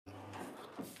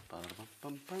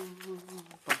Bum, bum, bum,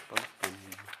 bum, bum.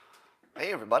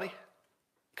 Hey, everybody.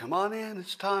 Come on in.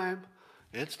 It's time.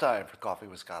 It's time for Coffee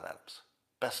with Scott Adams.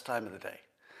 Best time of the day.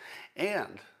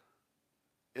 And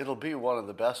it'll be one of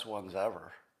the best ones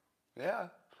ever. Yeah.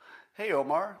 Hey,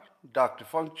 Omar. Dr.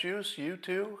 Funk Juice, you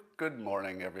too. Good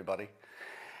morning, everybody.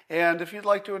 And if you'd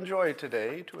like to enjoy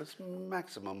today to its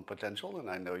maximum potential, and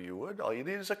I know you would, all you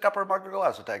need is a cup or mug or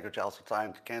glass, a tank or chalice, a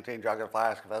time, canteen, jug, or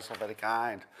flask, a vessel of any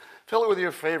kind. Fill it with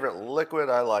your favorite liquid.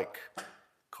 I like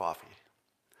coffee.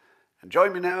 And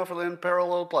join me now for the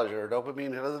unparalleled pleasure,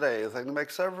 dopamine hit of the day, the thing that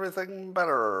makes everything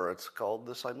better. It's called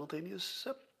the simultaneous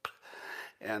sip.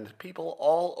 And people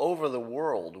all over the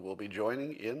world will be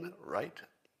joining in right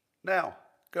now.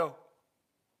 Go.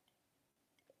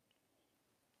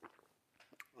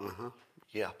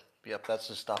 Yep, that's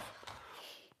the stuff.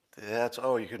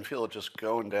 You can feel it just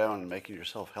going down and making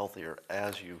yourself healthier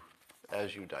as you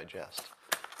digest.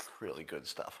 Really good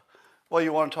stuff. Well,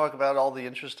 you want to talk about all the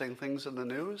interesting things in the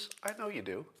news? I know you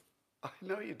do. I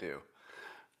know you do.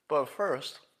 But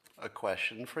first, a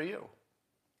question for you.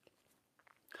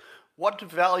 What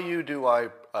value do I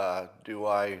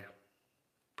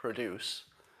produce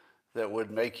that would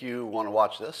make you want to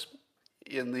watch this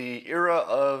in the era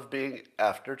of being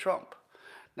after Trump?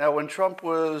 Now, when Trump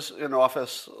was in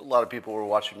office, a lot of people were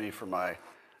watching me for my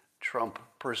Trump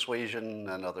persuasion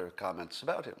and other comments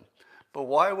about him. But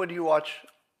why would you watch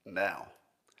now?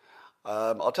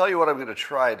 I'll tell you what I'm going to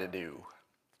try to do,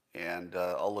 and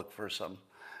I'll look for some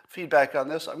feedback on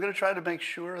this. I'm going to try to make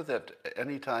sure that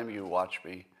anytime you watch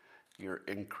me, you're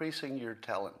increasing your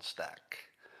talent stack.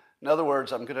 In other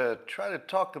words, I'm going to try to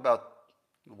talk about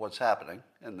what's happening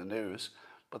in the news,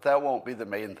 but that won't be the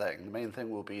main thing. The main thing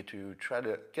will be to try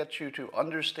to get you to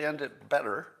understand it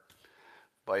better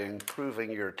by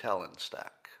improving your talent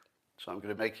stack. So I'm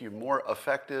going to make you more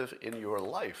effective in your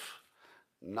life,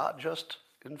 not just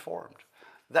informed.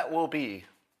 That will be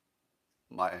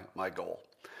my goal.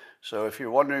 So if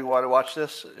you're wondering why to watch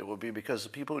this, it will be because the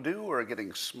people who do are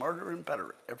getting smarter and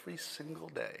better every single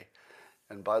day.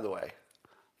 And by the way,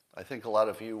 I think a lot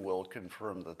of you will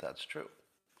confirm that that's true.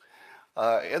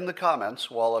 In the comments,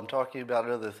 while I'm talking about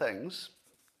other things,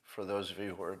 for those of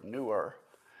you who are newer,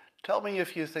 tell me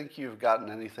if you think you've gotten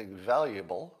anything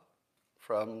valuable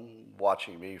from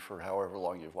watching me for however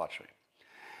long you've watched me.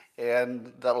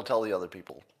 And that'll tell the other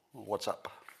people what's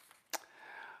up.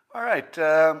 All right.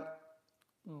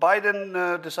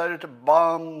 Biden decided to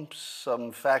bomb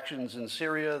some factions in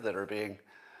Syria that are being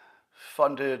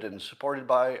funded and supported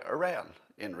by Iran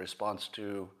in response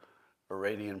to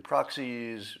Iranian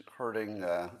proxies hurting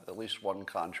at least one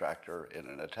contractor in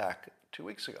an attack 2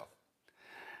 weeks ago.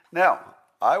 Now,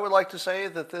 I would like to say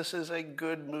that this is a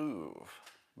good move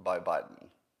by Biden.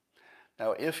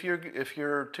 Now, if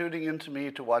you're tuning into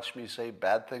me to watch me say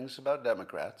bad things about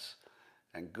Democrats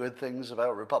and good things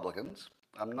about Republicans,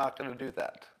 I'm not going to do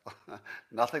that.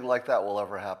 Nothing like that will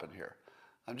ever happen here.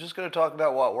 I'm just going to talk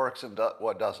about what works and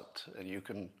what doesn't, and you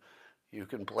can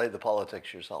play the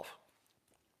politics yourself.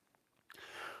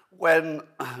 When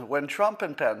Trump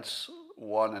and Pence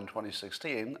won in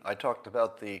 2016, I talked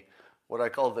about what I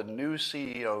call the new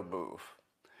CEO move,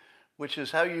 which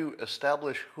is how you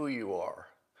establish who you are.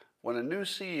 When a new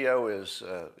CEO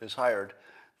is hired,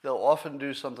 they'll often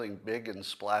do something big and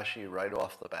splashy right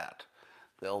off the bat.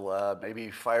 They'll maybe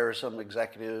fire some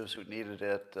executives who needed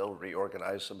it. They'll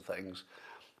reorganize some things.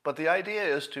 But the idea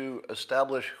is to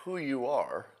establish who you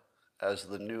are as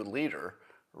the new leader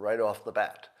right off the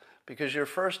bat, because your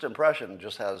first impression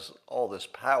just has all this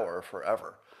power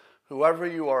forever. Whoever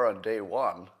you are on day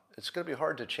one, it's going to be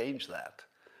hard to change that.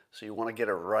 So you want to get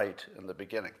it right in the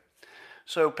beginning.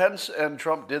 So Pence and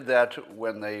Trump did that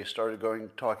when they started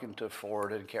talking to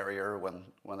Ford and Carrier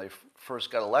when they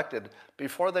first got elected,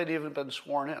 before they'd even been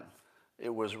sworn in.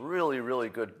 It was really, really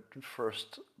good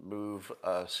first move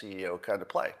CEO kind of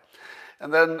play.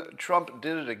 And then Trump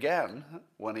did it again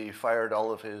when he fired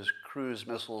all of his cruise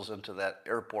missiles into that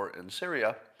airport in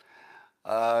Syria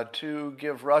to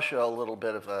give Russia a little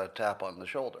bit of a tap on the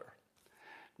shoulder.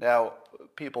 Now,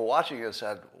 people watching it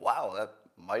said, wow, that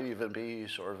might even be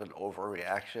sort of an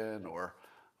overreaction, or,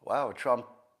 wow, Trump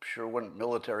sure went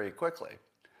military quickly.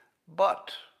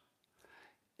 But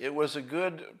it was a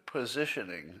good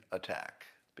positioning attack,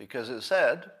 because it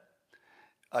said,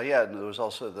 and there was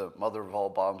also the mother of all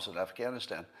bombs in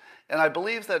Afghanistan. And I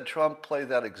believe that Trump played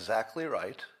that exactly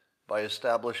right by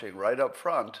establishing right up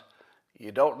front,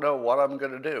 you don't know what I'm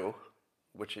going to do,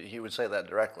 which he would say that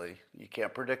directly. You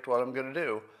can't predict what I'm going to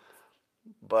do,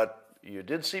 but you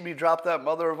did see me drop that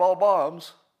mother of all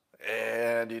bombs,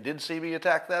 and you did see me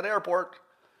attack that airport.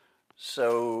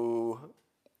 So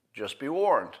Just be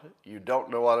warned, you don't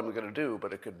know what I'm going to do,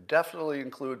 but it could definitely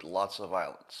include lots of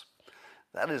violence.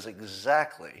 That is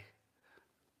exactly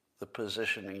the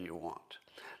positioning you want.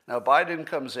 Now, Biden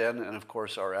comes in, and of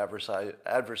course, our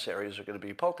adversaries are going to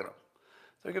be poking him.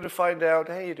 They're going to find out,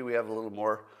 hey, do we have a little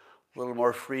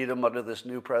more freedom under this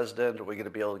new president? Are we going to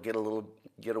be able to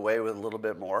get away with a little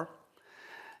bit more?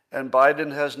 And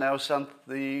Biden has now sent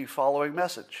the following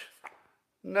message: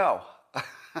 no,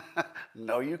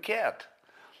 no, you can't.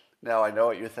 Now, I know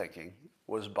what you're thinking.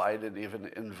 Was Biden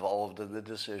even involved in the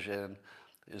decision?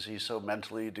 Is he so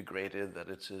mentally degraded that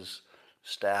it's his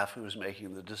staff who's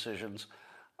making the decisions?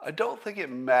 I don't think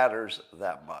it matters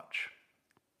that much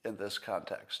in this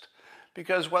context,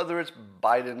 because whether it's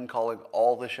Biden calling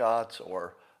all the shots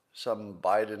or some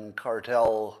Biden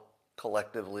cartel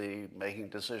collectively making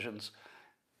decisions,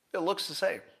 it looks the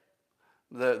same.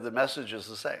 The message is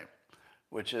the same,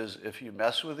 which is if you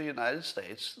mess with the United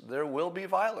States, there will be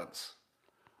violence.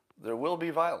 There will be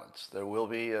violence. There will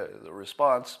be the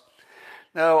response.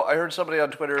 Now, I heard somebody on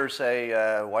Twitter say,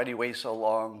 why do you wait so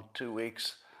long, 2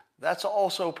 weeks? That's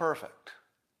also perfect.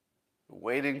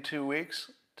 Waiting 2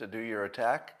 weeks to do your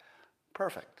attack,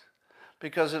 perfect.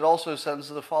 Because it also sends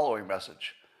the following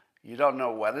message: you don't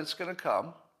know when it's going to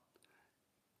come.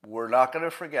 We're not going to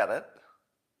forget it.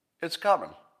 It's coming.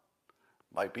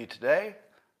 Might be today,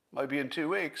 might be in 2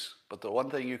 weeks, but the one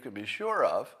thing you can be sure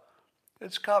of,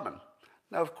 it's coming.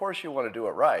 Now, of course, you want to do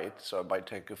it right, so it might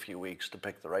take a few weeks to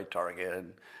pick the right target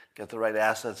and get the right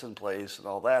assets in place and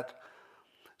all that.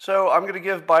 So I'm going to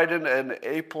give Biden an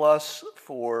A+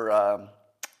 for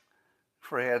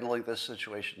handling this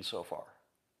situation so far.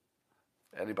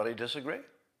 Anybody disagree?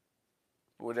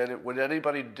 Would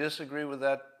anybody disagree with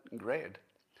that grade?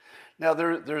 Now,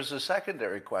 there's a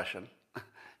secondary question,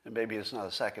 and maybe it's not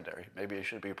a secondary, maybe it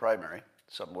should be primary,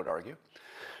 some would argue.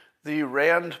 The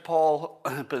Rand Paul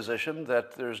position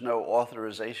that there's no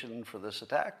authorization for this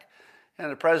attack,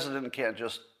 and the president can't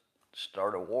just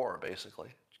start a war, basically.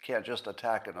 Can't just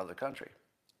attack another country.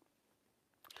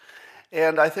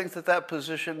 And I think that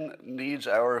position needs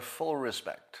our full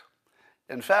respect.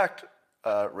 In fact,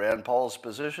 Rand Paul's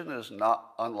position is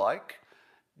not unlike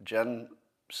Jen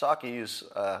Psaki's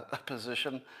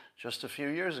position just a few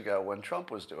years ago when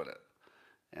Trump was doing it,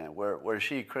 and where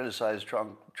she criticized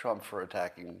Trump for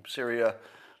attacking Syria,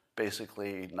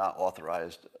 basically not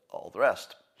authorized all the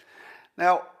rest.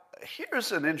 Now,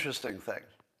 here's an interesting thing.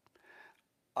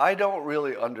 I don't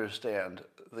really understand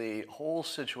the whole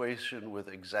situation with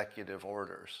executive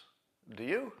orders. Do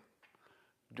you?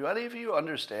 Do any of you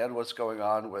understand what's going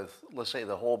on with, let's say,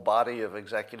 the whole body of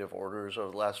executive orders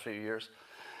over the last few years?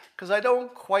 Because I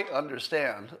don't quite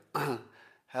understand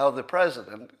how the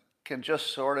president can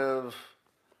just sort of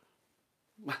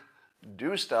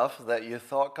do stuff that you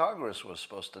thought Congress was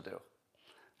supposed to do.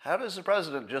 How does the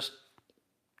president just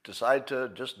decide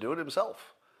to just do it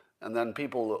himself and then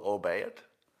people obey it?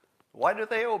 Why do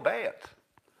they obey it?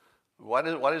 Why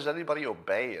does anybody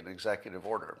obey an executive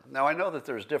order? Now, I know that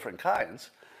there's different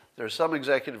kinds. There's some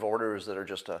executive orders that are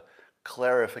just a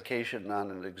clarification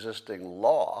on an existing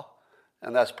law,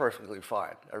 and that's perfectly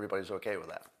fine. Everybody's okay with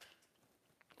that.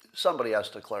 Somebody has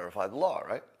to clarify the law,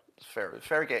 right? It's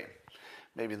fair game.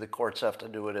 Maybe the courts have to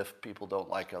do it if people don't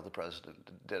like how the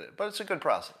president did it, but it's a good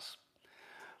process.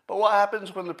 But what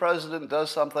happens when the president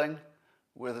does something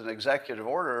with an executive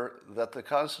order that the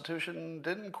Constitution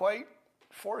didn't quite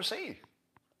foresee?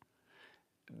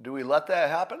 Do we let that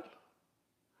happen?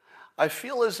 I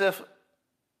feel as if,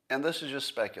 and this is just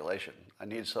speculation, I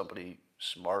need somebody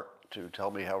smart to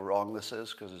tell me how wrong this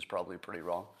is, because it's probably pretty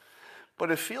wrong. But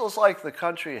it feels like the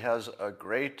country has a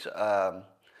great,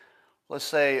 let's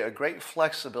say, a great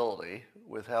flexibility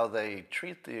with how they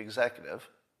treat the executive,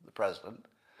 the president,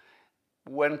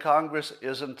 when Congress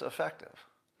isn't effective.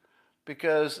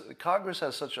 Because Congress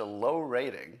has such a low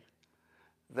rating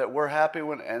that we're happy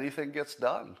when anything gets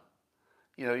done.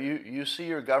 You know, you see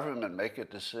your government make a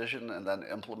decision and then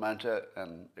implement it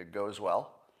and it goes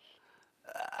well.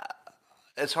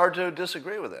 It's hard to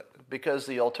disagree with it, because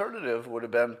the alternative would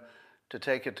have been to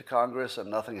take it to Congress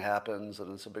and nothing happens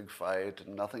and it's a big fight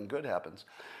and nothing good happens.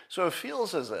 So it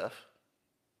feels as if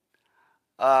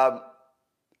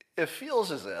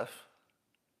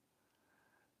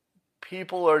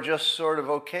people are just sort of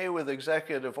okay with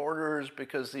executive orders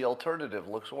because the alternative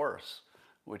looks worse,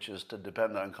 which is to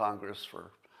depend on Congress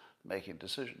for making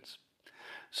decisions.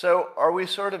 So are we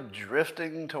sort of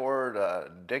drifting toward a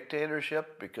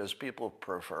dictatorship because people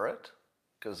prefer it?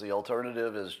 Because the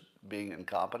alternative is being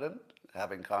incompetent,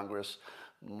 having Congress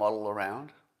muddle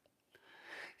around?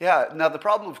 Yeah, now the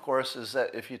problem, of course, is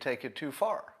that if you take it too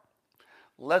far.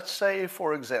 Let's say,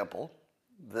 for example,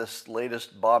 this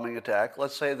latest bombing attack,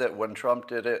 let's say that when Trump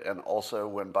did it and also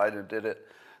when Biden did it,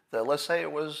 that let's say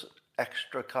it was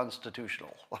extra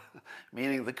constitutional,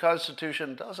 meaning the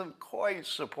Constitution doesn't quite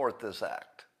support this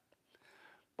act.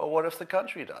 But what if the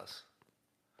country does?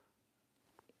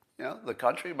 The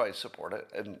country might support it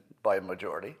and by a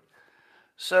majority.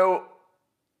 So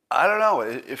I don't know.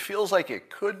 It feels like it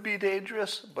could be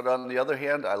dangerous, but on the other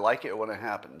hand, I like it when it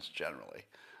happens generally.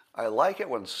 I like it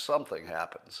when something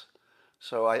happens.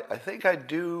 So I think I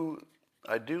do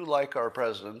like our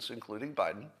presidents, including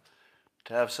Biden,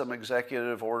 to have some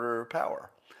executive order power.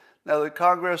 Now the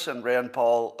Congress and Rand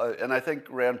Paul, and I think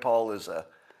Rand Paul is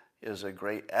a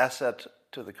great asset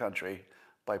to the country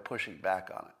by pushing back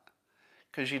on it.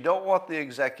 Because you don't want the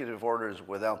executive orders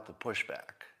without the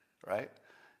pushback, right?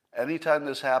 Anytime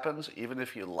this happens, even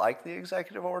if you like the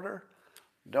executive order,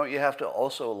 don't you have to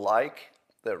also like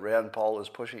that Rand Paul is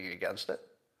pushing against it?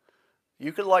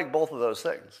 You could like both of those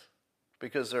things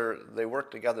because they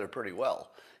work together pretty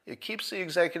well. It keeps the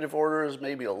executive orders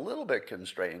maybe a little bit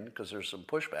constrained because there's some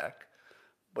pushback,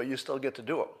 but you still get to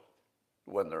do them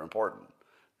when they're important.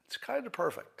 It's kind of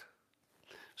perfect.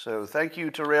 So thank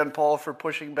you to Rand Paul for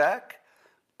pushing back,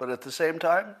 but at the same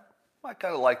time, I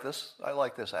kind of like this. I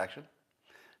like this action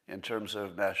in terms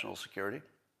of national security.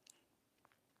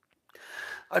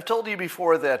 I've told you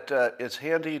before that it's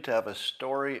handy to have a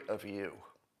story of you.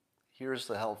 Here's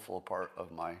the helpful part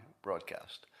of my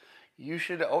broadcast. You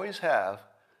should always have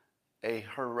a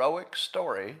heroic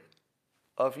story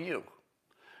of you,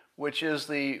 which is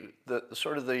the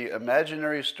sort of the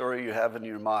imaginary story you have in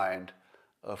your mind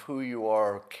of who you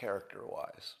are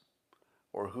character-wise,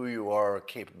 or who you are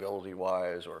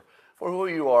capability-wise, or who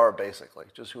you are basically,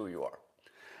 just who you are.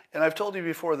 And I've told you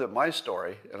before that my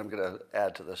story, and I'm going to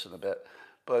add to this in a bit,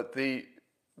 but the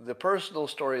personal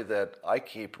story that I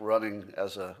keep running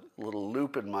as a little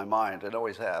loop in my mind, and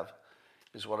always have,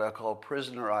 is what I call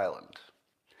Prisoner Island.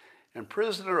 And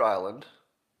Prisoner Island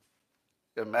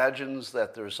imagines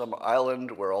that there's some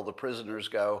island where all the prisoners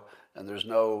go, and there's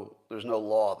no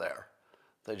law there.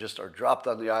 They just are dropped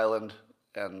on the island,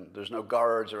 and there's no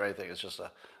guards or anything. It's just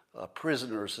a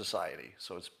prisoner society,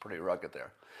 so it's pretty rugged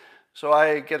there. So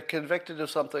I get convicted of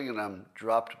something, and I'm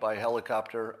dropped by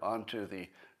helicopter onto the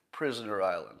Prisoner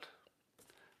Island.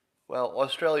 Well,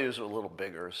 Australia is a little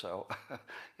bigger, so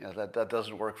that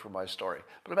doesn't work for my story.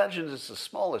 But imagine it's a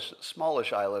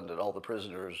smallish island, and all the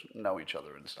prisoners know each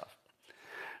other and stuff.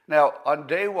 Now, on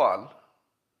day one,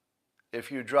 if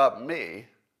you drop me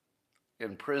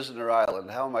in Prisoner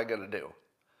Island, how am I going to do?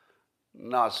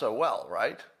 Not so well,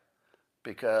 right?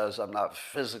 Because I'm not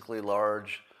physically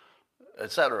large,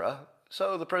 etc.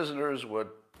 So the prisoners would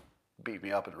beat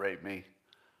me up and rape me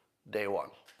day one.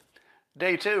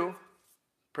 Day two,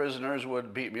 prisoners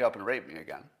would beat me up and rape me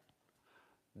again.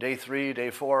 Day three, day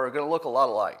four are going to look a lot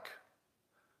alike.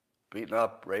 Beaten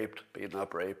up, raped, beaten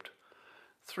up, raped.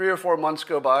 3 or 4 months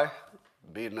go by,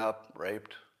 beaten up,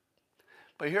 raped.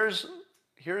 But here's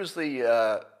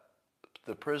the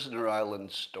Prisoner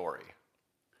Island story.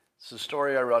 It's the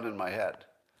story I run in my head.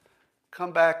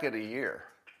 Come back in a year.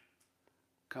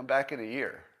 Come back in a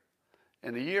year.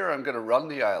 In a year, I'm going to run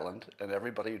the island, and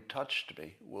everybody who touched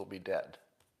me will be dead.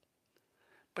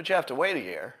 But you have to wait a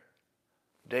year.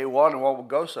 Day one, it won't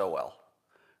go so well.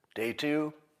 Day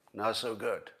two, not so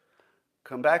good.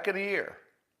 Come back in a year.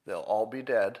 They'll all be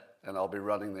dead, and I'll be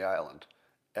running the island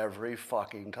every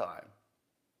fucking time.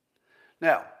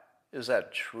 Now, is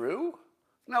that true?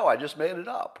 No, I just made it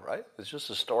up, right? It's just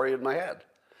a story in my head.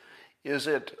 Is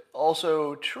it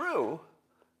also true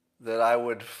that I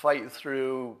would fight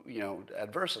through,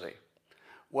 adversity?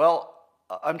 Well,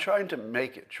 I'm trying to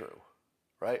make it true,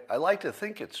 right? I like to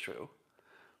think it's true,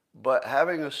 but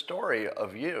having a story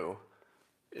of you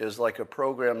is like a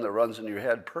program that runs in your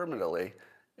head permanently,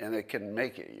 and it can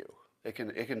make it you. It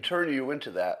can turn you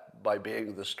into that by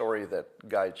being the story that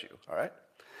guides you, all right?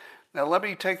 Now let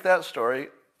me take that story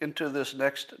into this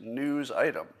next news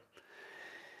item.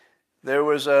 There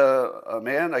was a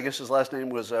man, I guess his last name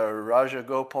was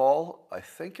Rajagopal. I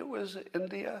think it was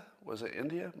India. Was it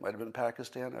India? Might have been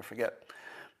Pakistan, I forget.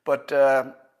 But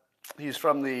he's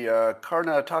from the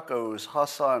Karnataka's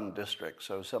Hassan district,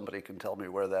 so somebody can tell me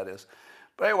where that is.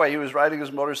 But anyway, he was riding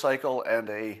his motorcycle, and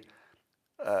a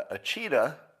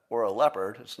cheetah, or a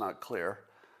leopard, it's not clear,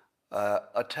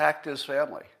 attacked his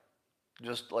family.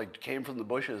 Just like came from the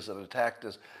bushes and attacked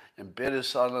and bit his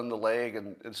son on the leg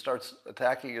and starts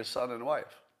attacking his son and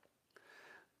wife.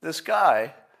 This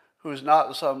guy, who's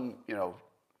not some,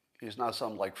 he's not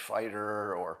some like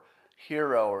fighter or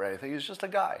hero or anything, he's just a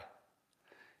guy,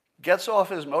 gets off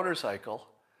his motorcycle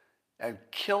and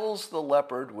kills the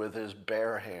leopard with his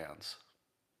bare hands.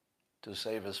 to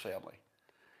save his family.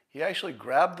 He actually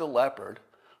grabbed the leopard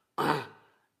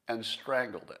and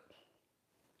strangled it.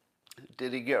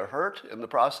 Did he get hurt in the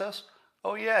process?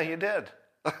 Oh yeah, he did.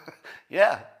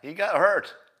 Yeah, he got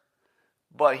hurt.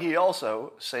 But he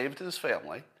also saved his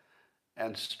family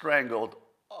and strangled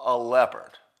a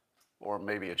leopard, or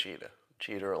maybe a cheetah.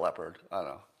 Cheetah or leopard, I don't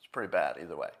know. It's pretty bad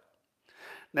either way.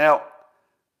 Now,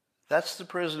 that's the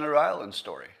Prisoner Island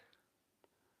story.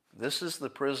 This is the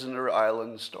Prisoner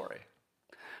Island story.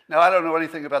 Now, I don't know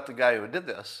anything about the guy who did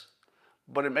this,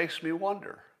 but it makes me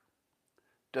wonder,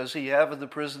 does he have the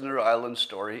Prisoner Island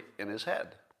story in his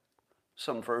head?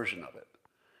 Some version of it.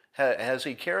 Has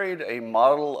he carried a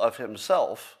model of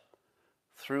himself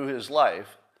through his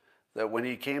life that when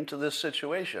he came to this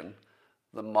situation,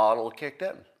 the model kicked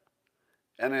in?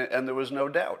 And there was no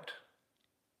doubt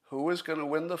who was going to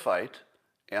win the fight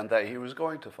and that he was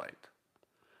going to fight.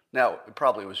 Now, it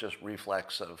probably was just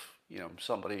reflex of,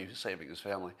 somebody saving his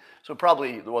family. So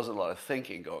probably there wasn't a lot of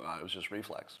thinking going on. It was just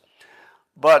reflex.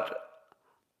 But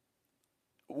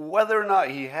whether or not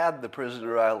he had the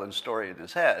Prisoner Island story in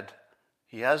his head,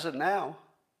 he has it now.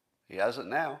 He has it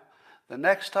now. The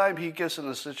next time he gets in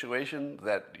a situation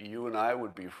that you and I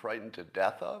would be frightened to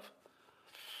death of,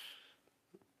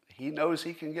 he knows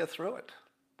he can get through it,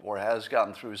 or has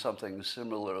gotten through something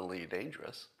similarly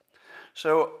dangerous.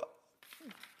 So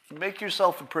make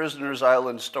yourself a Prisoner's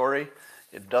Island story.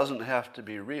 It doesn't have to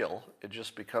be real. It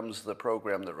just becomes the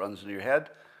program that runs in your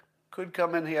head. Could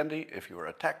come in handy if you were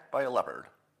attacked by a leopard.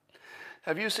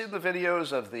 Have you seen the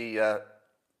videos of the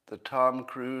Tom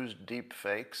Cruise deep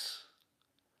fakes?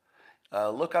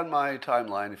 Look on my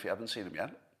timeline if you haven't seen them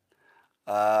yet.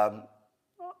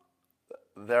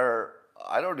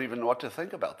 I don't even know what to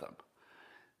think about them.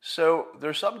 So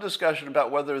there's some discussion about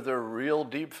whether they're real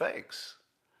deep fakes.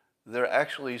 They're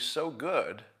actually so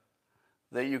good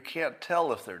that you can't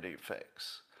tell if they're deep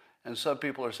fakes. And some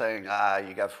people are saying,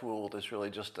 you got fooled. It's really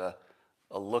just a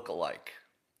look-alike.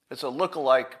 It's a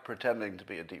look-alike pretending to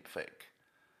be a deep fake.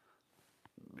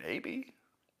 Maybe.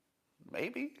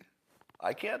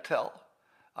 I can't tell.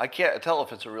 I can't tell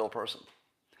if it's a real person.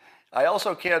 I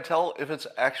also can't tell if it's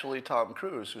actually Tom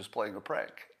Cruise who's playing a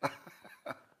prank.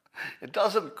 It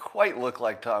doesn't quite look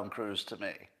like Tom Cruise to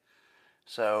me.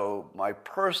 So my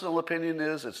personal opinion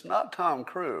is it's not Tom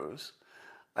Cruise.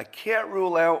 I can't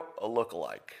rule out a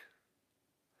look-alike.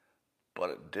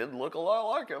 But it did look a lot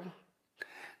like him.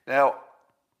 Now,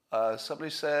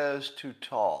 somebody says too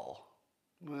tall.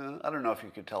 Well, I don't know if you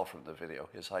could tell from the video,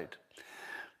 his height.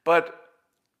 But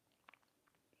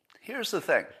here's the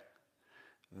thing.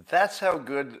 That's how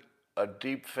good a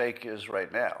deep fake is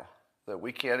right now, that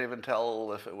we can't even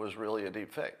tell if it was really a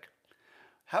deep fake.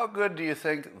 How good do you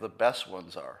think the best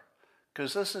ones are?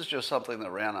 Because this is just something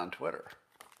that ran on Twitter,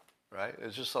 right?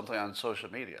 It's just something on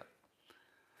social media.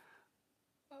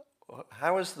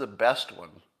 How is the best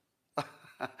one?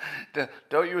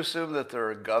 Don't you assume that there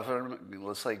are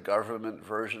government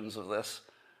versions of this,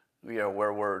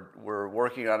 where we're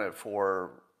working on it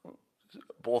for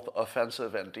both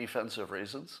offensive and defensive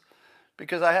reasons?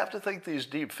 Because I have to think these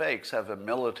deep fakes have a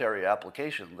military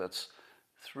application that's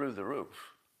through the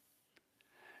roof.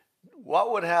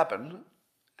 What would happen,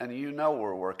 and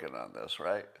we're working on this,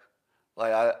 right?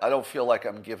 Like, I don't feel like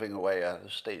I'm giving away a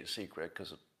state secret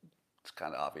because it's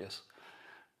kind of obvious.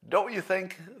 Don't you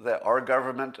think that our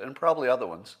government, and probably other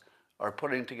ones, are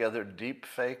putting together deep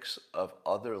fakes of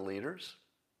other leaders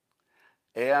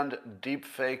and deep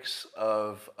fakes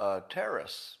of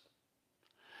terrorists?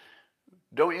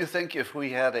 Don't you think if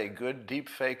we had a good deep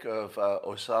fake of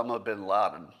Osama bin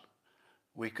Laden,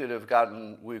 we could have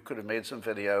made some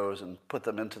videos and put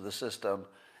them into the system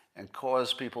and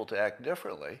caused people to act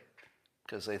differently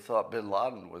because they thought bin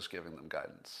Laden was giving them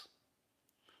guidance?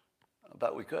 I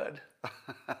bet we could.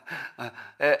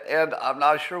 And I'm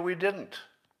not sure we didn't.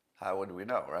 How would we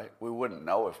know, right? We wouldn't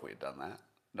know if we'd done that.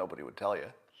 Nobody would tell you.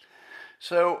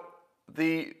 So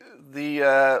the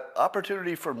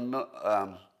opportunity for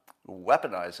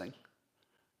weaponizing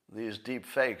these deep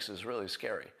fakes is really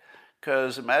scary.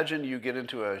 Because imagine you get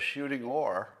into a shooting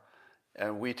war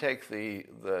and we take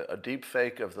a deep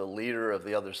fake of the leader of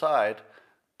the other side,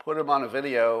 put him on a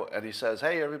video, and he says,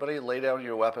 "Hey, everybody, lay down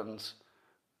your weapons.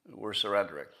 We're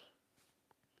surrendering."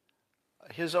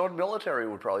 His own military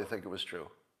would probably think it was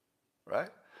true, right?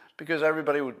 Because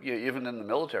everybody would, even in the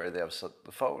military, they have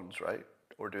the phones, right?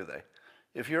 Or do they?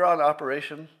 If you're on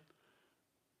operation,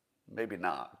 maybe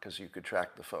not, because you could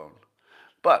track the phone.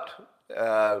 But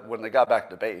when they got back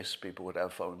to base, people would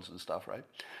have phones and stuff, right?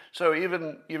 So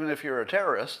even if you're a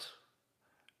terrorist,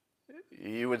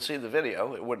 you would see the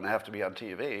video. It wouldn't have to be on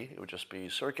TV. It would just be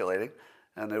circulating.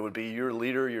 And it would be your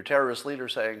leader, your terrorist leader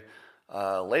saying,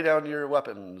 lay down your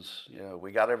weapons,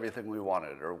 we got everything we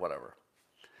wanted, or whatever.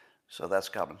 So that's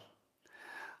coming.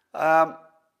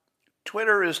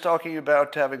 Twitter is talking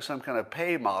about having some kind of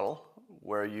pay model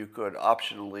where you could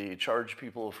optionally charge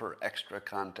people for extra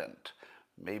content,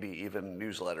 maybe even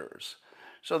newsletters.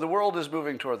 So the world is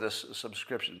moving toward this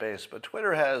subscription base, but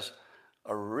Twitter has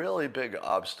a really big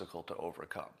obstacle to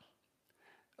overcome,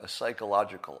 a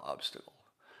psychological obstacle.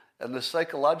 And the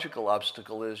psychological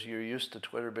obstacle is you're used to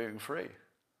Twitter being free.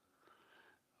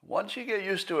 Once you get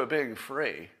used to it being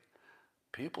free,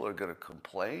 people are going to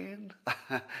complain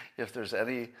if there's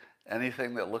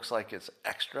anything that looks like it's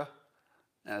extra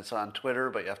and it's on Twitter,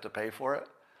 but you have to pay for it.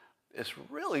 It's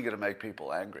really going to make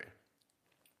people angry.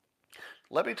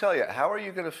 Let me tell you, how are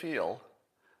you going to feel?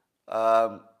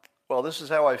 Well, this is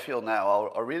how I feel now.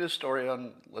 I'll read a story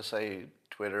on, let's say,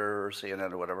 Twitter or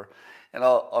CNN or whatever, and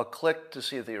I'll click to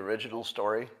see the original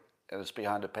story, and it's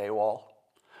behind a paywall.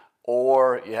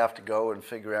 Or you have to go and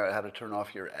figure out how to turn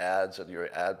off your ads and your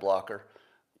ad blocker,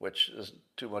 which is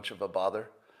too much of a bother.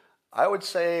 I would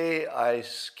say I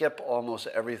skip almost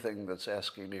everything that's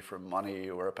asking me for money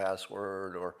or a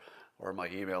password or my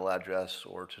email address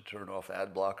or to turn off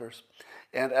ad blockers.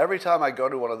 And every time I go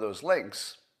to one of those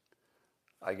links,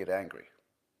 I get angry.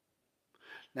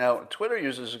 Now, Twitter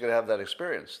users are going to have that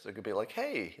experience. They're going to be like,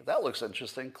 hey, that looks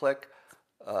interesting. Click.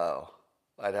 Oh,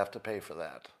 I'd have to pay for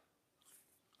that.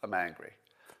 I'm angry.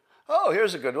 Oh,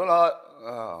 here's a good one.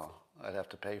 Oh, I'd have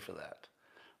to pay for that.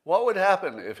 What would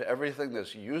happen if everything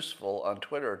that's useful on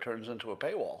Twitter turns into a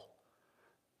paywall?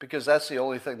 Because that's the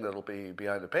only thing that'll be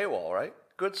behind a paywall, right?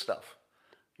 Good stuff.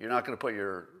 You're not going to put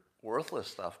your worthless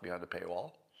stuff behind a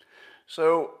paywall.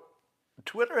 So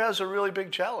Twitter has a really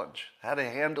big challenge, how to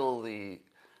handle the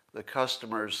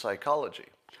customer's psychology.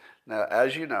 Now,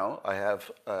 as you know, I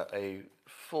have a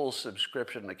full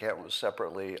subscription account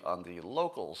separately on the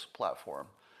Locals platform.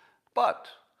 But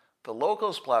the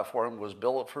Locals platform was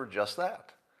built for just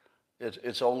that.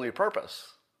 Its only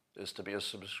purpose is to be a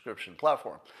subscription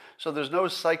platform. So there's no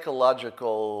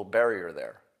psychological barrier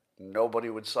there. Nobody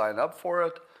would sign up for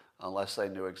it unless they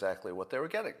knew exactly what they were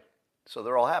getting. So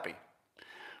they're all happy.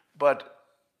 But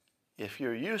if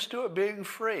you're used to it being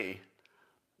free,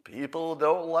 people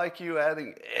don't like you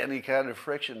adding any kind of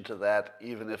friction to that,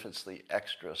 even if it's the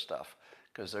extra stuff,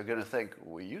 because they're going to think,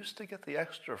 we used to get the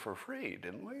extra for free,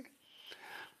 didn't we?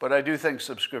 But I do think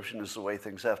subscription is the way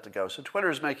things have to go. So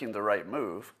Twitter's making the right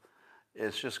move.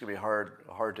 It's just going to be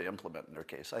hard to implement in their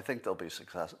case. I think they'll be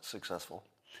successful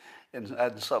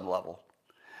at some level.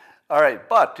 All right,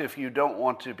 but if you don't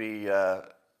want to be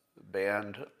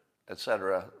banned,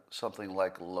 etc., something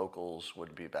like Locals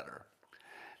would be better.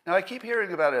 Now, I keep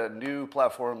hearing about a new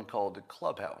platform called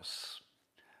Clubhouse,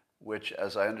 which,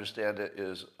 as I understand it,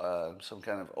 is some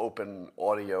kind of open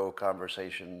audio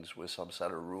conversations with some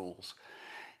set of rules.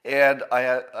 And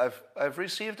I've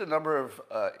received a number of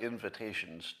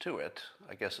invitations to it.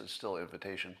 I guess it's still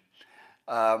invitation,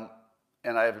 and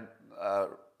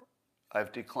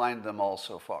I've declined them all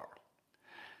so far.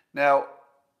 Now,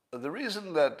 the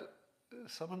reason that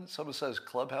someone says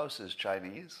Clubhouse is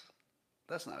Chinese,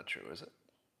 that's not true, is it?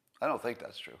 I don't think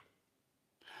that's true.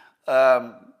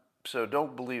 So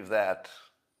don't believe that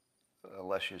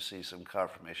unless you see some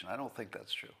confirmation. I don't think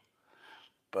that's true.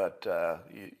 But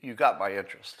you got my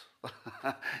interest.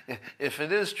 If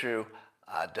it is true,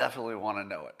 I definitely want to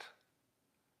know it.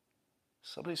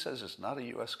 Somebody says it's not a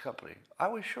U.S. company. I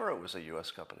was sure it was a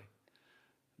U.S. company.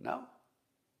 No?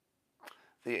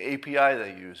 The API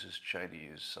they use is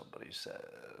Chinese, somebody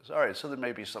says. All right, so there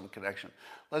may be some connection.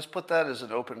 Let's put that as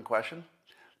an open question,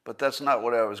 but that's not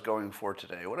what I was going for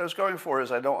today. What I was going for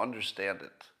is I don't understand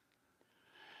it.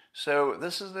 So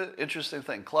this is the interesting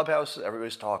thing. Clubhouse,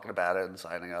 everybody's talking about it and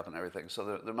signing up and everything,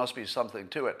 so there must be something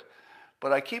to it.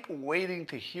 But I keep waiting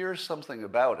to hear something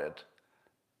about it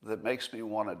that makes me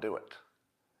want to do it.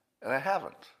 And I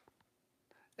haven't.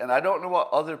 And I don't know what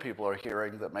other people are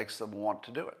hearing that makes them want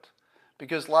to do it.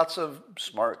 Because lots of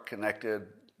smart, connected,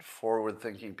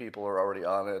 forward-thinking people are already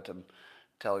on it and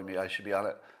telling me I should be on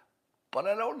it. But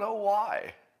I don't know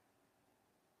why.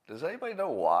 Does anybody know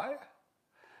why?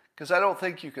 Because I don't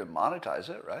think you can monetize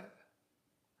it, right?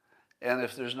 And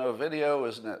if there's no video,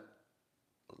 isn't it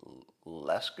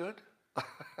less good?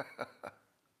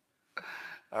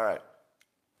 All right.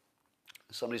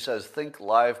 Somebody says, think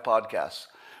live podcasts.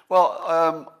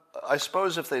 Well, I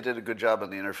suppose if they did a good job on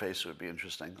the interface, it would be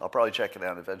interesting. I'll probably check it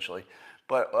out eventually.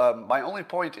 But my only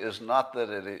point is not that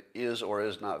it is or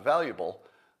is not valuable,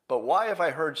 but why have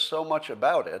I heard so much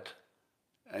about it,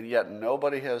 and yet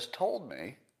nobody has told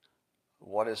me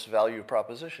what its value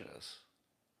proposition is?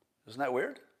 Isn't that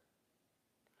weird?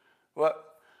 Well,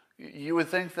 you would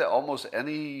think that almost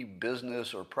any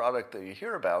business or product that you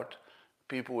hear about,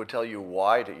 people would tell you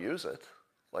why to use it,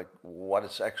 like what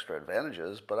its extra advantage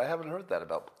is, but I haven't heard that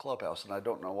about Clubhouse, and I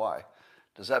don't know why.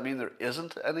 Does that mean there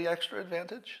isn't any extra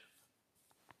advantage?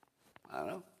 I don't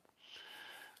know.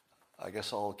 I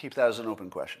guess I'll keep that as an open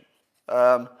question.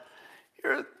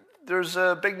 There's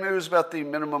big news about the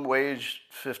minimum wage,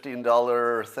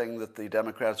 $15 thing that the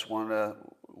Democrats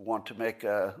want to make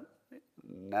a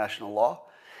national law.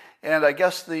 And I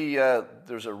guess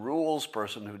there's a rules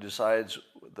person who decides,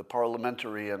 the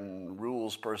parliamentary and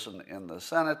rules person in the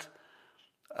Senate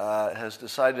has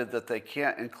decided that they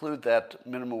can't include that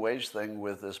minimum wage thing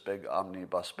with this big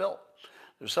omnibus bill.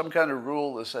 There's some kind of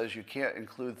rule that says you can't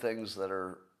include things that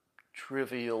are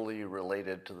trivially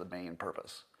related to the main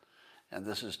purpose. And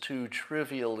this is too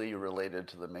trivially related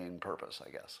to the main purpose,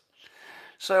 I guess.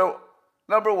 So,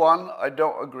 number one, I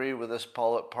don't agree with this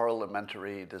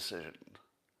parliamentary decision.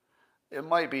 It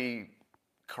might be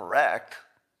correct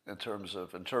in terms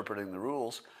of interpreting the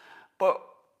rules, but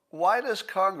why does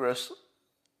Congress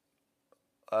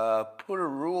put a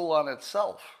rule on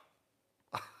itself?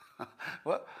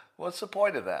 What's the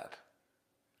point of that?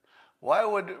 Why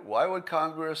would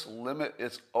Congress limit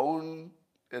its own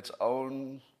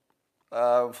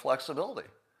flexibility?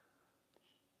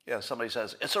 Yeah, somebody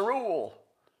says it's a rule.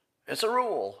 It's a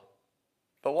rule,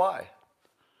 but why?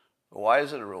 Why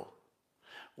is it a rule?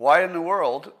 Why in the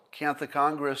world can't the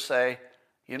Congress say,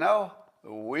 you know,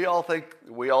 we all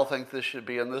think this should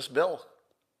be in this bill?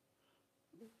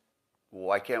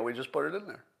 Why can't we just put it in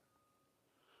there?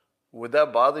 Would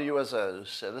that bother you as a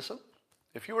citizen?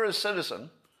 If you were a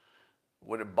citizen,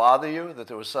 would it bother you that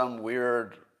there was some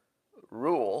weird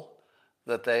rule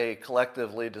that they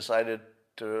collectively decided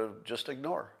to just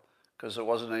ignore because there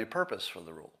wasn't any purpose for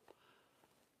the rule?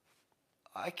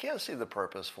 I can't see the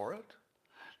purpose for it.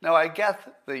 Now, I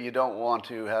get that you don't want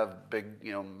to have big,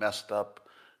 messed up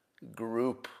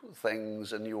group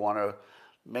things, and you want to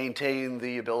maintain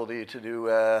the ability to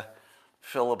do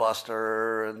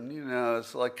filibuster, and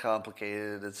it's like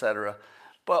complicated, etc.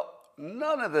 But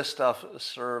none of this stuff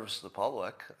serves the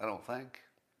public, I don't think.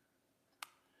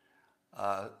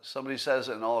 Somebody says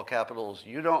in all capitals,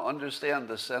 you don't understand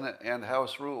the Senate and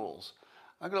House rules.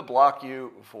 I'm going to block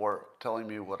you for telling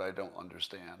me what I don't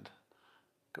understand.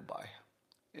 Goodbye.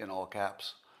 In all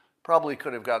caps. Probably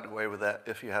could have gotten away with that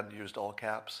if you hadn't used all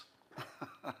caps.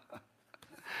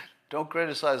 Don't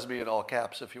criticize me in all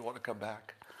caps if you want to come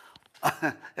back.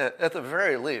 At the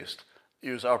very least,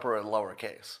 use upper and lower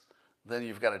case. Then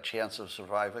you've got a chance of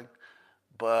surviving.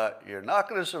 But you're not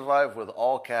going to survive with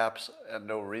all caps and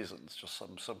no reasons, just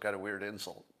some kind of weird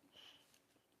insult.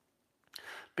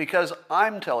 Because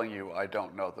I'm telling you I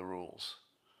don't know the rules.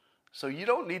 So you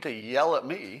don't need to yell at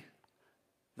me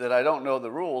that I don't know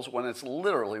the rules when it's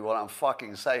literally what I'm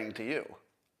fucking saying to you.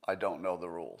 I don't know the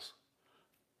rules.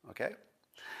 Okay?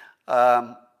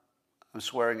 I'm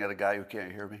swearing at a guy who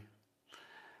can't hear me.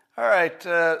 All right,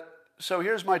 so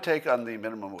here's my take on the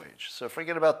minimum wage. So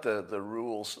forget about the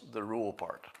rules, the rule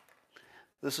part.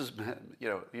 This is,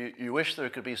 you wish there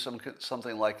could be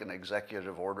something like an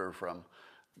executive order from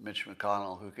Mitch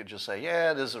McConnell who could just say,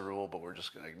 yeah, it is a rule, but we're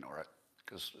just going to ignore it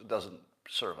because it doesn't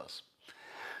serve us.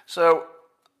 So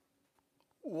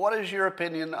what is your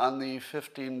opinion on the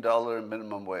 $15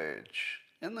 minimum wage?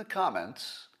 In the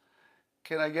comments,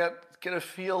 can I get a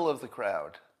feel of the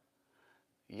crowd?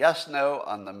 Yes, no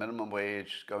on the minimum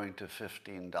wage going to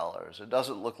 $15. It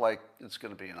doesn't look like it's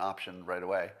going to be an option right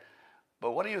away.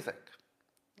 But what do you think?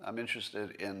 I'm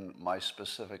interested in my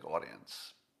specific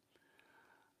audience.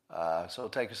 So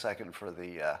take a second for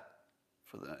the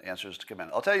answers to come in.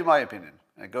 I'll tell you my opinion.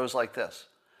 It goes like this.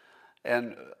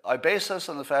 And I base this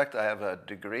on the fact I have a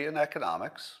degree in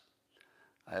economics.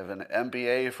 I have an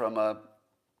MBA from a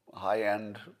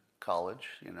high-end college,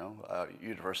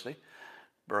 university,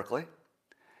 Berkeley.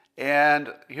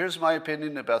 And here's my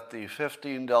opinion about the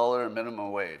 $15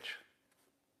 minimum wage.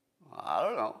 I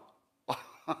don't know.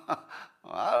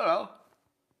 I don't know.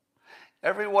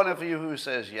 Every one of you who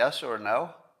says yes or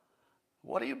no,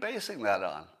 what are you basing that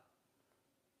on?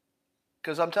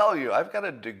 Because I'm telling you, I've got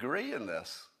a degree in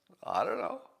this. I don't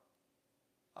know.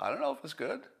 I don't know if it's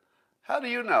good. How do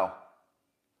you know?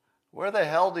 Where the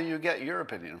hell do you get your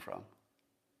opinion from?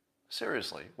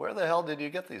 Seriously, where the hell did you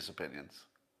get these opinions?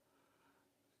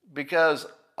 Because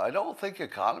I don't think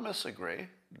economists agree,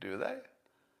 do they?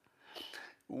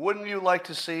 Wouldn't you like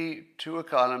to see two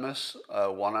economists,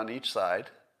 one on each side,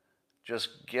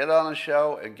 just get on a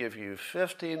show and give you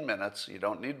 15 minutes, you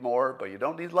don't need more, but you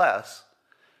don't need less,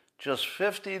 just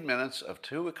 15 minutes of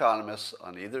two economists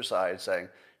on either side saying,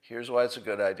 here's why it's a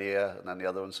good idea, and then the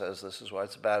other one says, this is why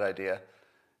it's a bad idea.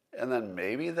 And then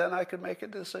maybe then I could make a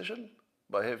decision.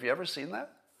 But have you ever seen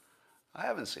that? I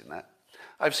haven't seen that.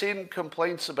 I've seen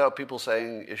complaints about people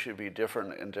saying it should be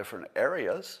different in different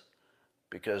areas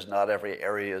because not every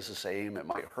area is the same. It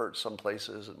might hurt some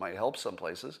places, it might help some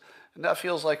places, and that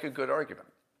feels like a good argument.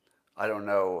 I don't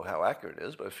know how accurate it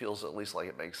is, but it feels at least like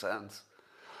it makes sense.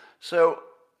 So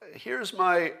here's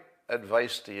my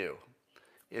advice to you.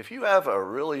 If you have a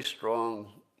really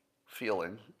strong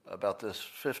feeling about this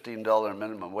 $15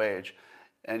 minimum wage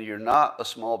and you're not a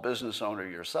small business owner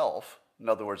yourself, in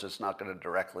other words, it's not going to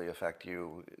directly affect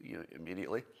you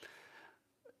immediately,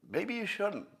 maybe you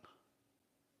shouldn't.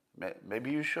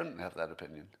 Maybe you shouldn't have that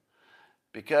opinion,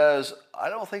 because I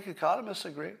don't think economists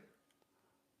agree.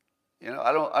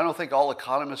 I don't think all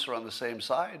economists are on the same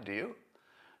side. Do you?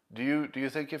 Do you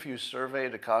think if you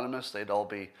surveyed economists, they'd all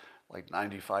be like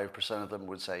 95% of them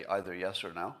would say either yes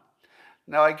or no?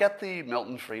 Now, I get the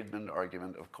Milton Friedman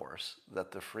argument, of course,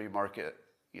 that the free market,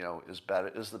 is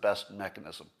the best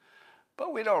mechanism.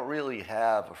 But we don't really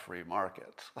have a free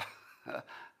market.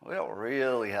 We don't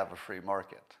really have a free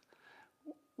market.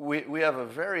 We have a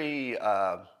very,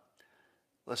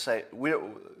 let's say,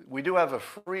 we do have a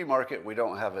free market, we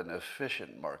don't have an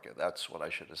efficient market. That's what I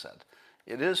should have said.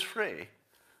 It is free,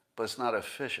 but it's not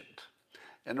efficient.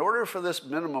 In order for this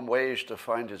minimum wage to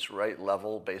find its right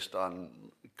level based on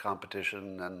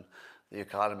competition and the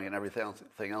economy and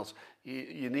everything else,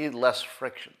 you need less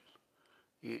friction.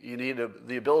 You need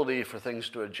the ability for things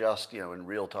to adjust, in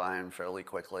real time, fairly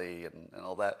quickly, and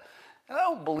all that. And I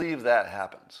don't believe that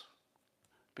happens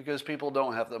because people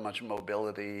don't have that much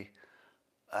mobility.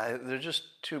 There's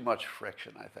just too much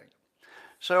friction, I think.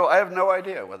 So I have no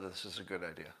idea whether this is a good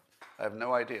idea. I have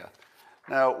no idea.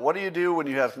 Now, what do you do when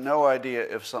you have no idea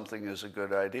if something is a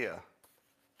good idea?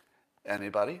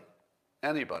 Anybody?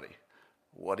 Anybody.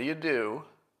 What do you do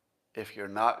if you're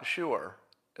not sure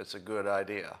it's a good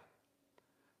idea?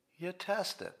 You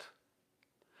test it.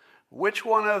 Which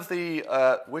one of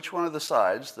the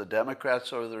sides, the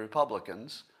Democrats or the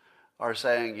Republicans, are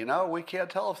saying, we can't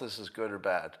tell if this is good or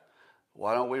bad.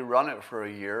 Why don't we run it for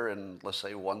a year in, let's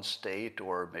say, one state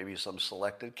or maybe some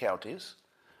selected counties?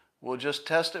 We'll just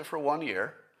test it for 1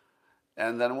 year,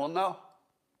 and then we'll know,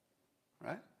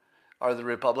 right? Are the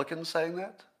Republicans saying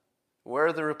that? Where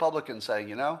are the Republicans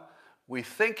saying, we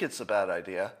think it's a bad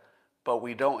idea, but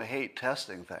we don't hate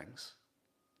testing things?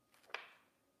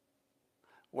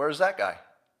 Where's that guy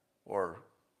or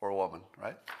woman,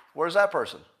 right? Where's that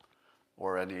person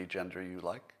or any gender you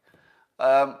like?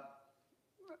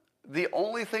 The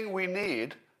only thing we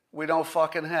need, we don't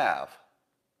fucking have.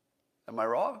 Am I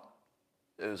wrong?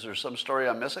 Is there some story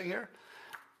I'm missing here?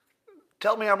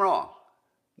 Tell me I'm wrong.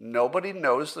 Nobody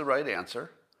knows the right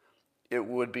answer. It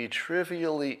would be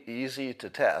trivially easy to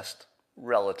test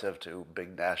relative to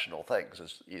big national things.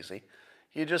 It's easy.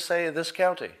 You just say this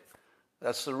county.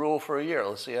 That's the rule for a year.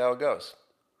 Let's see how it goes.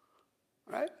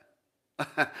 Right?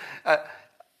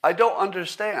 I don't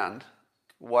understand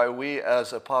why we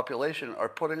as a population are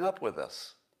putting up with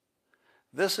this.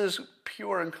 This is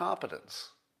pure incompetence.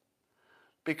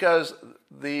 Because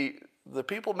the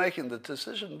people making the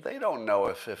decision, they don't know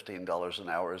if $15 an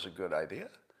hour is a good idea.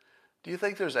 Do you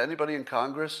think there's anybody in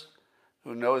Congress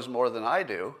who knows more than I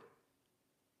do?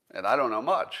 And I don't know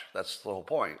much. That's the whole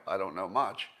point. I don't know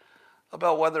much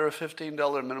about whether a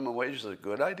 $15 minimum wage is a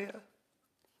good idea.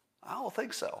 I don't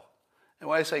think so. And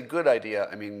when I say good idea,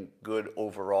 I mean good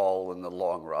overall in the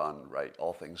long run, right?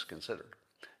 All things considered.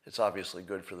 It's obviously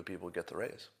good for the people who get the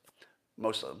raise.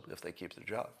 Most of them, if they keep their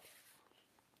job.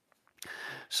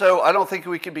 So I don't think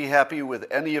we can be happy with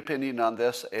any opinion on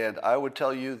this, and I would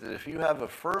tell you that if you have a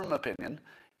firm opinion,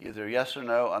 either yes or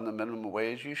no on the minimum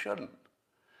wage, you shouldn't.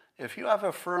 If you have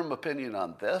a firm opinion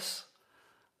on this,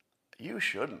 you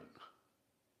shouldn't.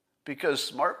 Because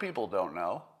smart people don't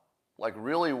know. Like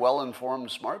really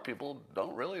well-informed smart people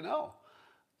don't really know.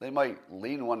 They might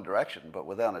lean one direction, but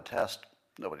without a test,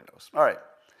 nobody knows. All right.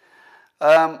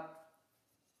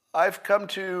 I've come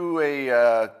to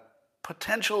a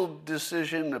potential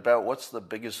decision about what's the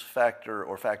biggest factor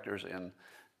or factors in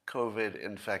COVID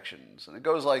infections. And it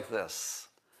goes like this.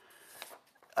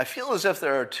 I feel as if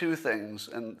there are two things,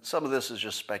 and some of this is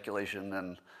just speculation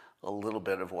and a little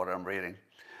bit of what I'm reading.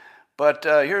 But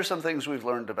here are some things we've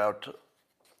learned about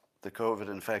the COVID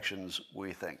infections,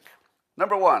 we think.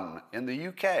 Number one, in the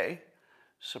UK,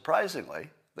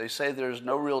 surprisingly, they say there's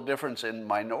no real difference in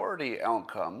minority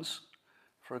outcomes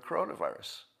for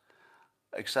coronavirus,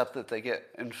 except that they get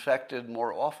infected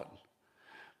more often.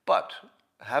 But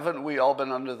haven't we all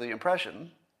been under the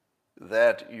impression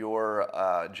that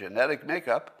your genetic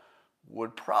makeup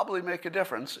would probably make a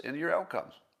difference in your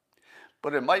outcome.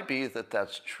 But it might be that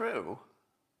that's true,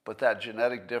 but that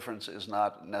genetic difference is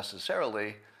not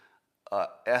necessarily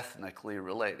ethnically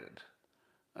related.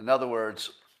 In other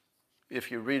words,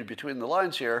 if you read between the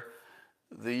lines here,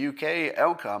 the UK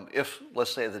outcome, if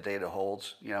let's say the data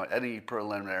holds, any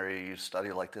preliminary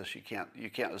study like this, you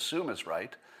can't assume it's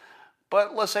right,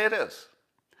 but let's say it is.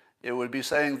 It would be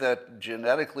saying that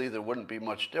genetically there wouldn't be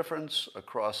much difference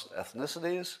across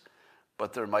ethnicities,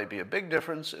 but there might be a big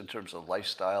difference in terms of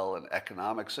lifestyle and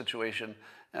economic situation,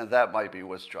 and that might be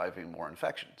what's driving more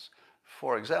infections.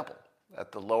 For example,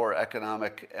 at the lower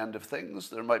economic end of things,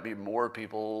 there might be more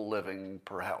people living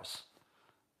per house.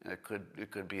 And it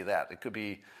could be that. It could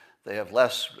be they have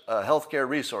less healthcare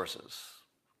resources.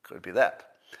 Could be that.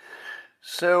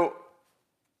 So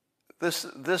this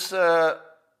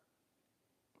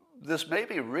may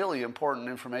be really important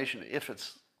information if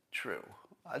it's true.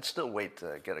 I'd still wait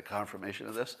to get a confirmation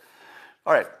of this.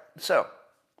 All right, so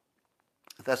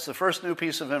that's the first new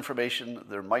piece of information.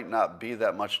 There might not be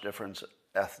that much difference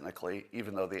ethnically,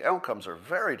 even though the outcomes are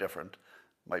very different.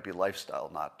 It might be lifestyle,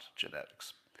 not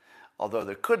genetics. Although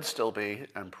there could still be,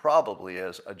 and probably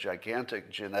is, a gigantic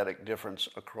genetic difference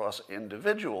across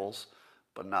individuals,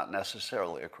 but not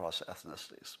necessarily across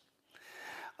ethnicities.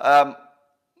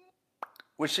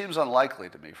 Which seems unlikely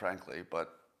to me, frankly,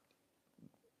 but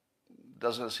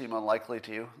doesn't it seem unlikely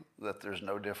to you that there's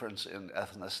no difference in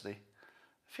ethnicity?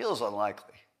 Feels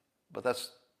unlikely, but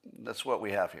that's what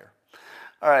we have here.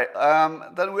 All right,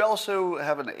 then we also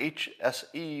have an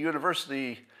HSE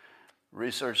University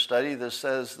research study that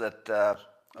says that,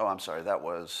 that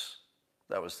was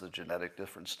the genetic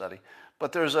difference study.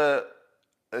 But there's an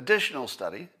additional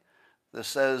study that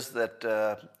says that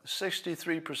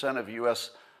 63% of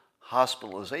US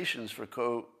hospitalizations for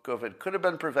COVID could have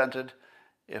been prevented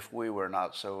if we were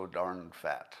not so darn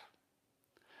fat.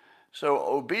 So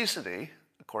obesity,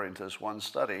 according to this one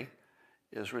study,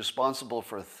 is responsible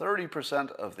for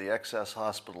 30% of the excess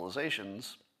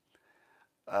hospitalizations.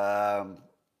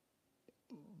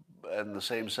 In the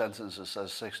same sentence, it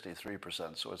says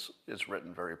 63%, so it's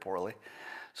written very poorly.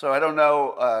 So I don't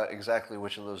know exactly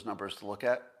which of those numbers to look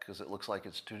at, because it looks like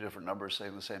it's two different numbers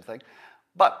saying the same thing.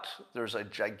 But there's a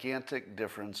gigantic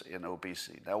difference in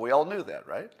obesity. Now, we all knew that,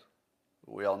 right?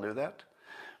 We all knew that.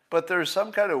 But there's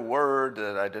some kind of word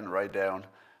that I didn't write down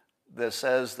that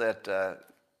says that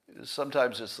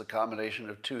sometimes it's the combination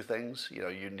of two things.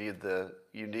 You need the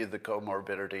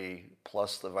comorbidity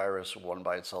plus the virus. One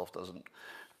by itself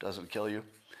doesn't kill you.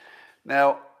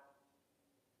 Now,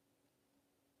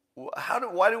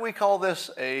 why do we call this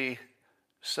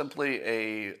simply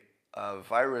a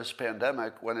virus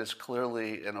pandemic when it's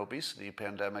clearly an obesity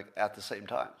pandemic at the same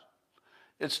time?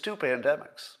 It's two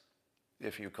pandemics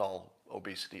if you call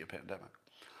obesity a pandemic.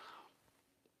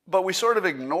 But we sort of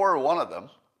ignore one of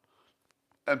them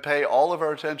and pay all of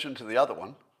our attention to the other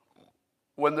one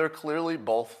when they're clearly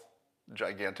both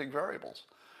gigantic variables.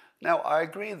 Now, I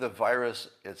agree the virus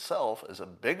itself is a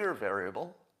bigger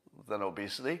variable than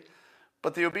obesity,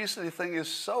 but the obesity thing is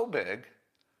so big,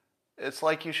 it's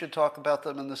like you should talk about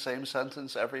them in the same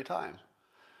sentence every time.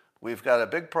 We've got a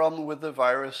big problem with the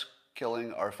virus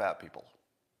killing our fat people,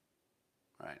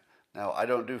 right? Now, I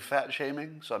don't do fat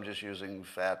shaming, so I'm just using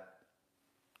fat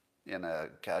in a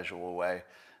casual way,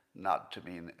 not to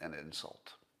mean an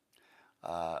insult.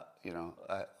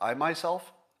 I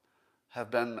myself have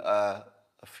been a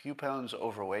few pounds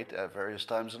overweight at various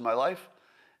times in my life,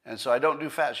 and so I don't do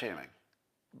fat shaming.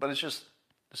 But it's just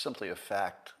simply a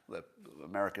fact that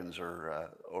Americans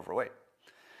are overweight.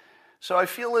 So I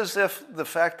feel as if the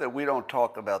fact that we don't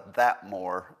talk about that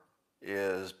more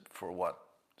is for what?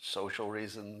 Social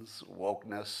reasons,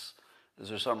 wokeness. Is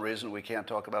there some reason we can't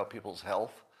talk about people's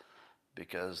health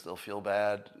because they'll feel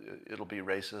bad? It'll be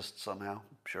racist somehow,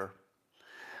 sure.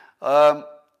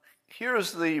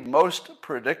 Here's the most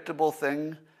predictable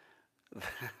thing.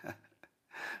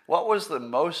 What was the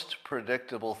most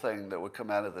predictable thing that would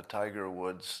come out of the Tiger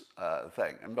Woods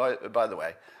thing? And by the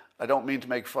way, I don't mean to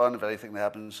make fun of anything that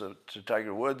happens to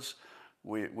Tiger Woods.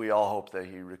 We all hope that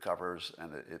he recovers,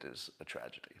 and it is a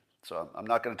tragedy. So I'm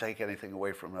not going to take anything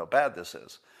away from how bad this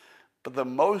is. But the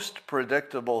most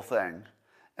predictable thing,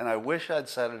 and I wish I'd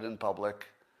said it in public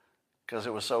because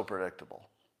it was so predictable.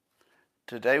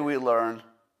 Today we learn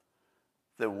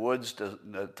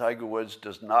that Tiger Woods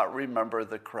does not remember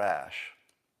the crash.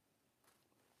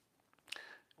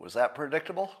 Was that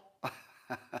predictable?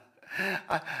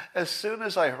 As soon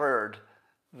as I heard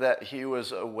that he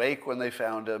was awake when they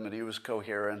found him and he was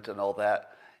coherent and all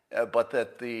that, but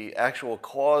that the actual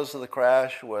cause of the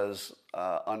crash was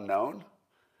unknown,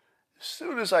 As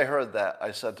soon as I heard that, I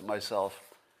said to myself,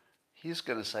 he's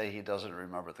going to say he doesn't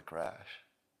remember the crash.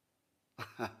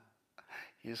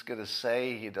 He's going to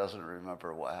say he doesn't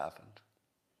remember what happened.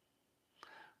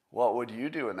 What would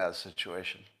you do in that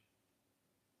situation?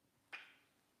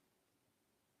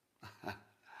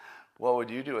 What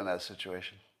would you do in that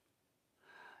situation?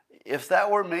 If that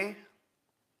were me,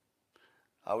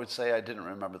 I would say I didn't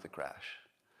remember the crash.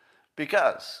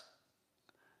 Because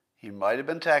he might have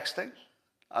been texting.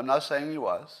 I'm not saying he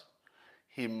was.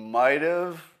 He might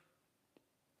have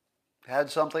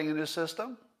had something in his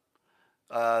system.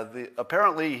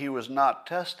 Apparently, he was not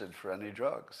tested for any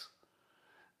drugs.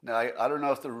 Now, I don't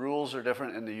know if the rules are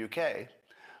different in the UK,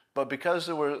 but because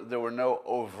there were no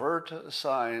overt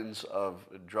signs of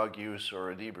drug use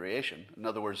or inebriation, in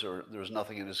other words, there was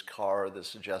nothing in his car that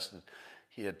suggested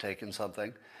he had taken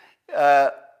something,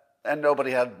 and there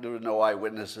were no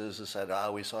eyewitnesses that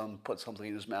said, we saw him put something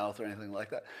in his mouth or anything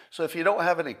like that. So if you don't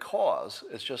have any cause,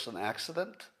 it's just an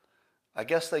accident, I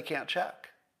guess they can't check.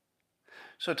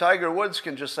 So Tiger Woods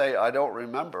can just say, I don't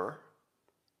remember.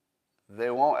 They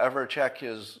won't ever check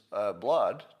his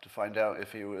blood to find out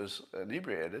if he was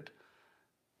inebriated.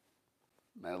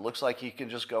 And it looks like he can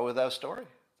just go with that story,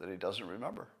 that he doesn't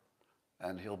remember.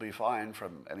 And he'll be fine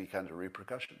from any kind of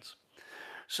repercussions.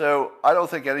 So I don't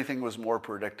think anything was more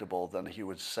predictable than he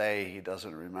would say he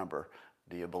doesn't remember.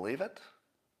 Do you believe it?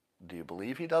 Do you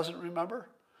believe he doesn't remember?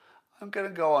 I'm going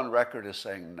to go on record as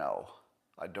saying no,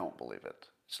 I don't believe it.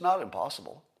 It's not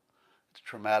impossible. It's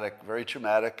traumatic, very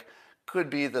traumatic. Could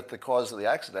be that the cause of the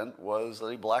accident was that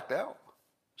he blacked out.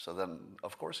 So then,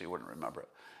 of course, he wouldn't remember it.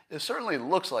 It certainly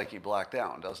looks like he blacked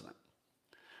out, doesn't it?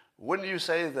 Wouldn't you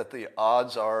say that the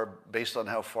odds are, based on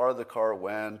how far the car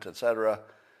went, etc.,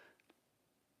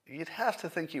 you'd have to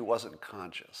think he wasn't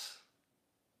conscious,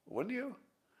 wouldn't you?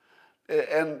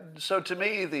 And so to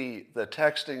me, the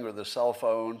texting or the cell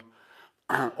phone,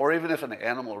 or even if an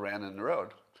animal ran in the road,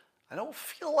 I don't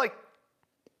feel like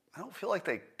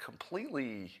they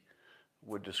completely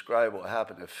would describe what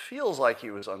happened. It feels like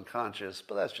he was unconscious,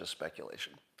 but that's just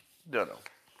speculation. Don't know.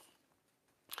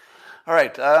 All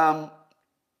right.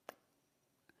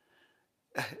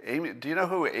 Amy, do you know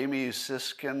who Amy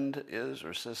Siskind is,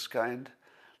 or Siskind?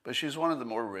 But she's one of the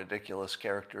more ridiculous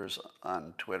characters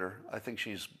on Twitter. I think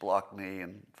she's blocked me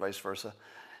and vice versa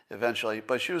eventually.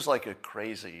 But she was like a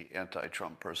crazy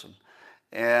anti-Trump person.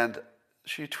 And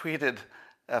she tweeted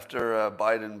after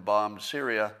Biden bombed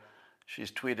Syria,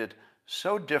 she's tweeted,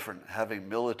 "So different having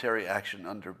military action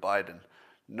under Biden.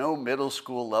 No middle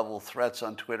school level threats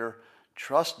on Twitter.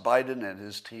 Trust Biden and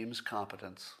his team's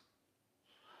competence."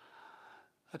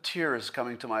 A tear is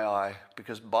coming to my eye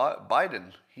because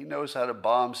Biden, he knows how to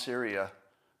bomb Syria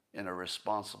in a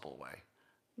responsible way.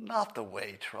 Not the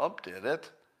way Trump did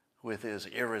it, with his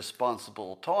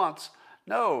irresponsible taunts.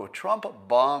 No, Trump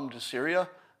bombed Syria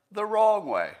the wrong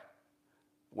way.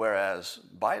 Whereas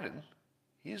Biden,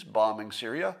 he's bombing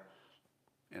Syria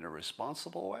in a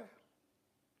responsible way.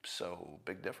 So,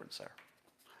 big difference there,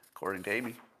 according to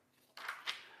Amy.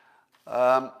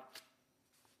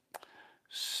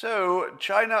 So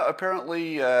China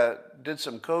apparently did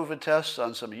some COVID tests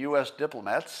on some U.S.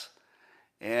 diplomats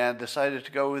and decided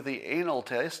to go with the anal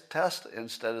test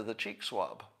instead of the cheek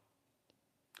swab.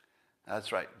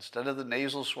 That's right. Instead of the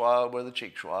nasal swab or the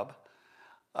cheek swab,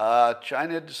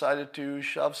 China decided to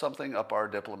shove something up our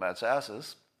diplomats'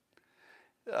 asses.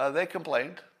 They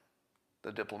complained.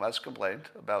 The diplomats complained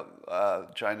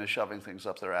about China shoving things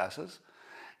up their asses.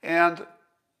 And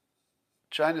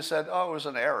China said, oh, it was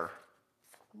an error.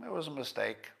 It was a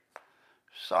mistake.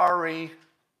 Sorry.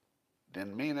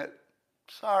 Didn't mean it.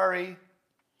 Sorry.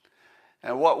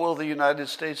 And what will the United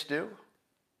States do?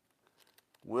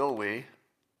 Will we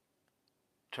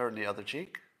turn the other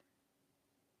cheek?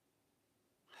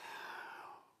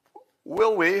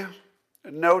 Will we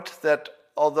note that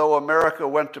although America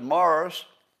went to Mars,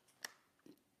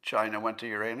 China went to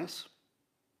Uranus?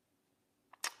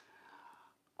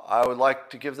 I would like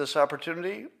to give this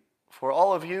opportunity for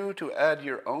all of you to add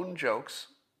your own jokes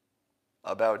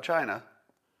about China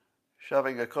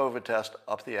shoving a COVID test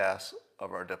up the ass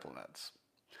of our diplomats.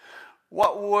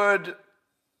 What would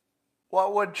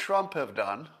Trump have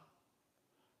done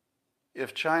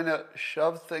if China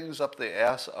shoved things up the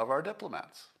ass of our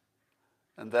diplomats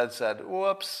and then said,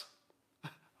 whoops,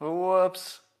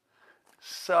 whoops,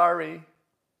 sorry?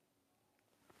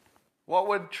 What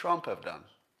would Trump have done?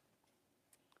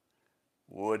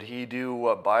 Would he do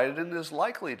what Biden is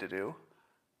likely to do?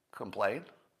 Complain?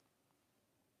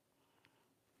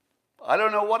 I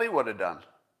don't know what he would have done,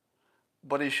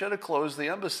 but he should have closed the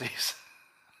embassies.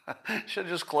 Should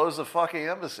have just closed the fucking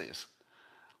embassies.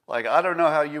 Like, I don't know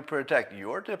how you protect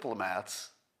your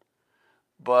diplomats,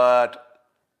 but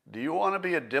do you want to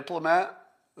be a diplomat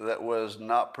that was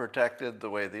not protected the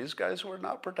way these guys were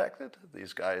not protected?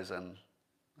 These guys and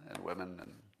women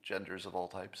and genders of all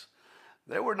types.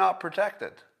 They were not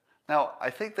protected. Now,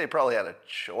 I think they probably had a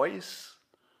choice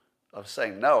of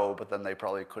saying no, but then they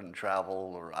probably couldn't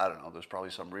travel, or I don't know, there's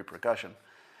probably some repercussion.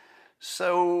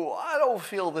 So I don't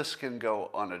feel this can go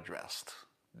unaddressed.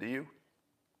 Do you?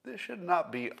 This should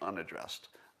not be unaddressed.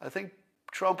 I think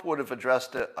Trump would have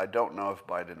addressed it. I don't know if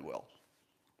Biden will.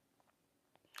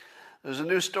 There's a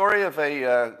new story of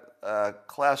a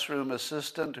classroom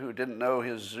assistant who didn't know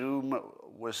his Zoom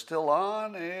was still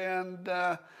on, and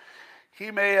he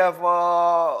may have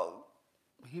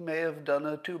done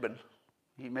a tubing.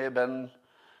 He may have been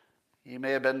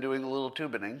doing a little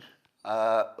tubining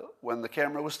when the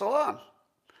camera was still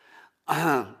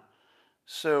on.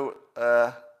 So,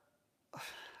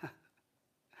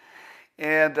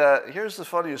 and here's the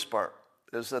funniest part: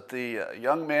 is that the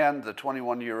young man, the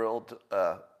 21-year-old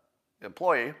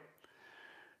employee,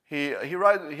 he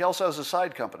also has a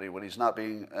side company when he's not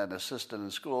being an assistant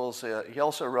in schools. He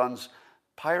also runs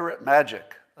Pirate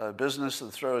Magic, a business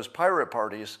that throws pirate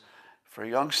parties for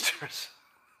youngsters.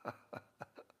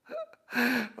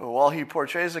 While he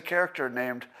portrays a character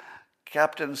named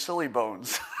Captain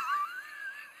Sillybones.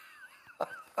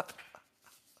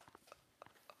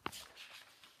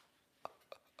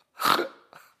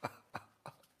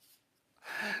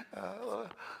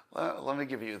 Let me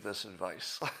give you this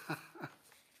advice.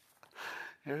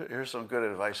 Here's some good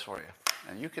advice for you.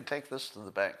 And you can take this to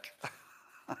the bank.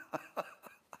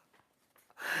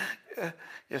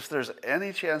 If there's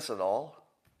any chance at all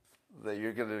that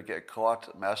you're going to get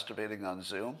caught masturbating on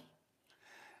Zoom,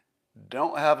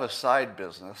 don't have a side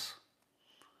business.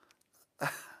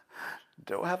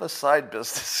 Don't have a side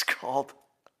business called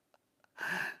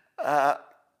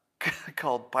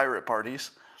Pirate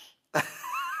Parties.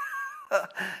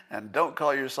 And don't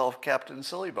call yourself Captain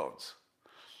Sillybones.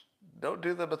 Don't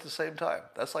do them at the same time.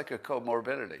 That's like a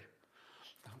comorbidity.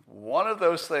 One of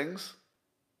those things,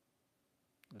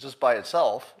 just by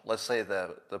itself, let's say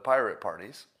the pirate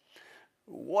parties,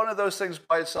 one of those things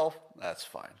by itself, that's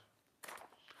fine.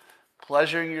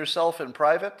 Pleasuring yourself in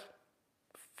private,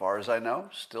 as far as I know,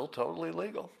 still totally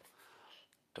legal.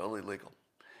 Totally legal.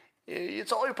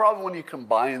 It's only a problem when you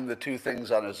combine the two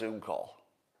things on a Zoom call,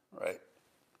 right?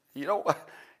 You know what?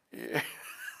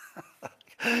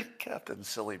 Captain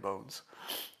Sillybones.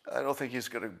 I don't think he's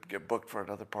going to get booked for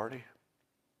another party.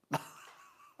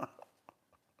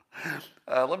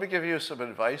 Let me give you some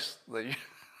advice that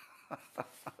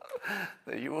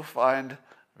you will find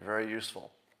very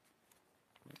useful.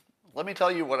 Let me tell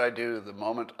you what I do the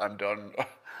moment I'm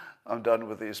done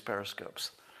with these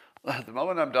periscopes. The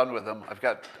moment I'm done with them, I've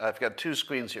got two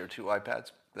screens here, two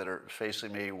iPads that are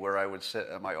facing me where I would sit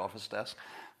at my office desk.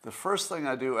 The first thing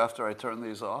I do after I turn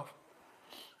these off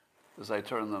is I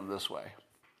turn them this way.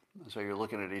 So you're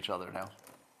looking at each other now.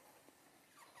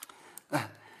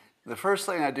 The first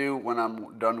thing I do when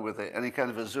I'm done with any kind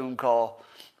of a Zoom call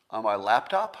on my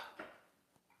laptop,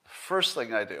 first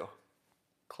thing I do,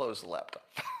 close the laptop.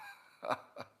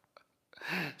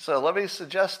 So let me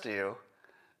suggest to you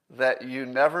that you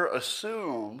never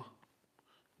assume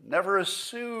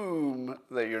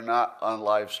that you're not on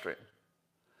live stream.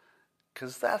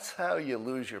 Because that's how you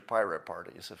lose your pirate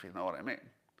parties, if you know what I mean.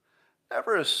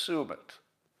 Never assume it.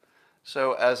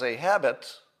 So as a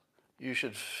habit, you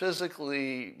should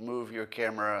physically move your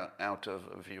camera out of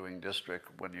a viewing district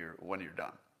when you're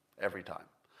done, every time.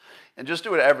 And just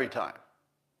do it every time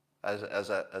as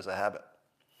a habit.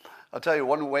 I'll tell you,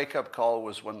 one wake-up call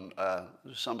was when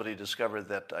somebody discovered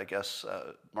that, I guess,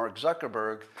 Mark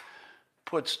Zuckerberg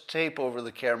puts tape over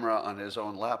the camera on his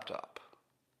own laptop.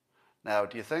 Now,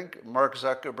 do you think Mark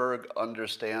Zuckerberg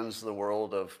understands the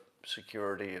world of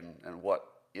security and what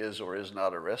is or is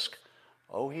not a risk?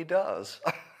 Oh, he does.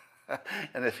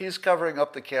 And if he's covering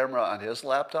up the camera on his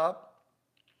laptop,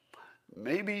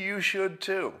 maybe you should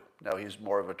too. Now, he's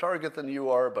more of a target than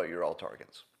you are, but you're all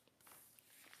targets.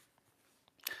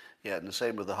 Yeah, and the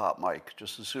same with the hot mic.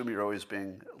 Just assume you're always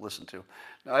being listened to.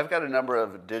 Now, I've got a number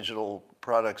of digital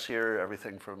products here,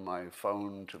 everything from my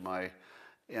phone to my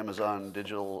Amazon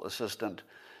digital assistant.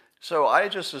 So I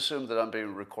just assume that I'm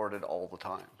being recorded all the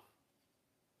time.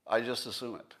 I just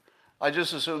assume it. I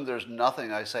just assume there's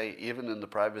nothing I say, even in the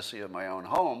privacy of my own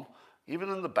home, even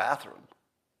in the bathroom.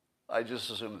 I just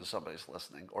assume that somebody's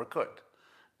listening, or could.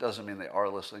 Doesn't mean they are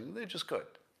listening, they just could.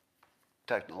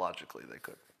 Technologically, they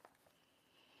could.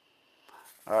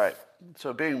 All right,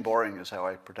 so being boring is how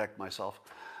I protect myself.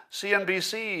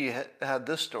 CNBC had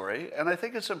this story, and I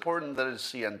think it's important that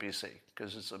it's CNBC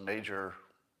because it's a major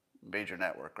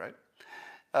network, right?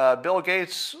 Bill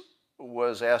Gates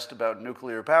was asked about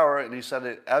nuclear power, and he said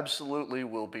it absolutely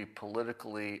will be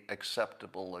politically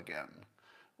acceptable again,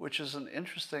 which is an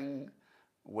interesting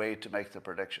way to make the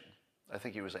prediction. I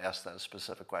think he was asked that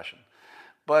specific question.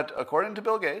 But according to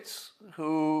Bill Gates,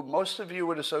 who most of you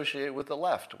would associate with the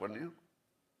left, wouldn't you?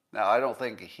 Now, I don't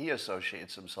think he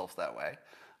associates himself that way.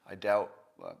 I doubt,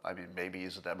 maybe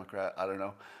he's a Democrat, I don't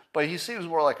know. But he seems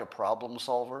more like a problem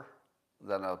solver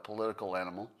than a political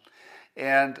animal.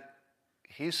 And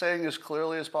he's saying as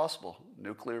clearly as possible,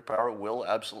 nuclear power will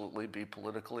absolutely be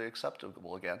politically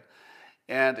acceptable again.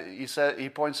 And he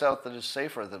points out that it's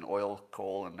safer than oil,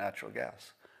 coal, and natural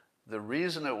gas. The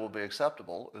reason it will be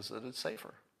acceptable is that it's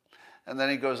safer. And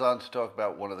then he goes on to talk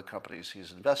about one of the companies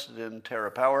he's invested in,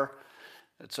 TerraPower.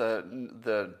 It's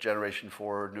the Generation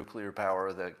 4 nuclear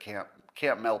power that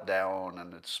can't melt down,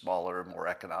 and it's smaller, more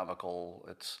economical.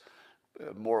 It's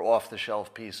more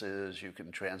off-the-shelf pieces. You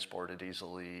can transport it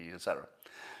easily, etc.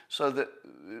 So that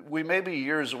we may be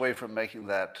years away from making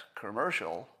that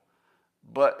commercial,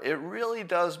 but it really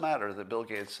does matter that Bill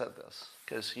Gates said this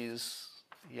because he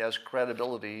has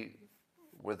credibility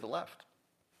with the left.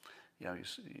 You know,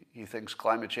 he thinks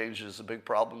climate change is a big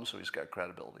problem, so he's got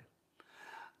credibility.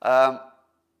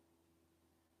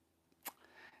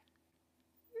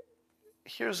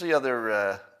 Here's the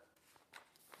other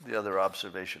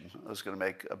observation I was going to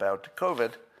make about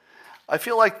COVID. I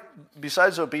feel like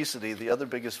besides obesity, the other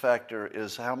biggest factor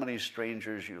is how many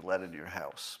strangers you let in your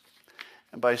house.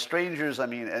 And by strangers, I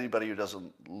mean anybody who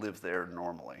doesn't live there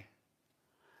normally.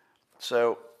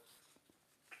 So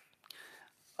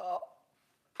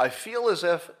I feel as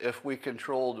if we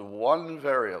controlled one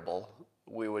variable,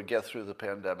 we would get through the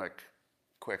pandemic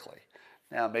quickly.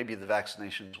 Now, maybe the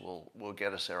vaccinations will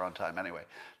get us there on time anyway.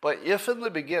 But if in the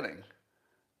beginning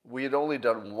we had only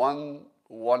done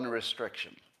one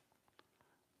restriction,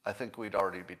 I think we'd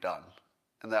already be done.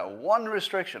 And that one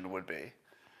restriction would be,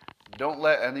 don't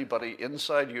let anybody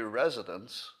inside your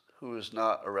residence who is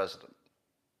not a resident.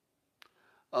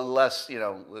 Unless,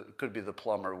 it could be the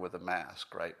plumber with a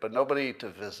mask, right? But nobody to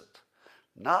visit.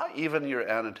 Not even your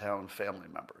out-of-town family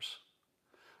members.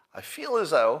 I feel as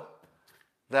though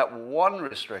that one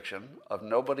restriction of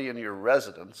nobody in your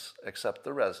residence except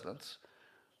the residents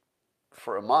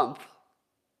for a month,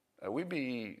 we'd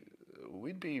be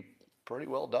pretty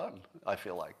well done, I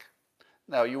feel like.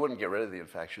 Now, you wouldn't get rid of the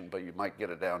infection, but you might get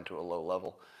it down to a low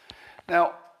level.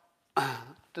 Now,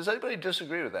 does anybody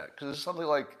disagree with that? Because it's something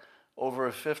like over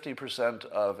 50%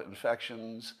 of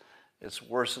infections. It's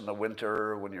worse in the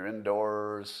winter when you're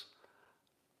indoors.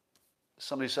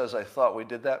 Somebody says, I thought we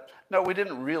did that. No, we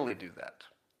didn't really do that.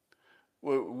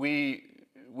 We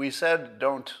said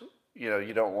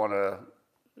you don't want to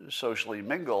socially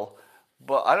mingle,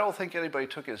 but I don't think anybody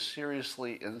took it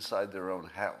seriously inside their own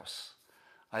house.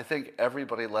 I think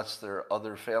everybody lets their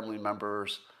other family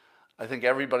members, I think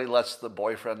everybody lets the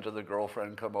boyfriend or the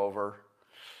girlfriend come over.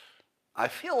 I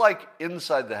feel like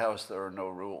inside the house there are no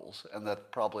rules, and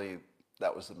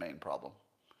that was the main problem.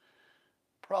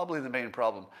 Probably the main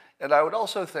problem. And I would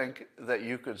also think that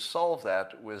you could solve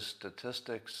that with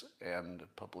statistics and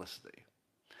publicity.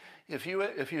 If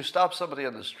you stop somebody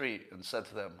on the street and said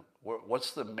to them,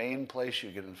 what's the main place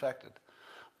you get infected?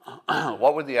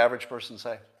 What would the average person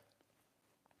say?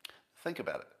 Think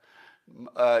about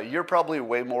it. You're probably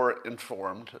way more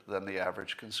informed than the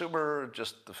average consumer.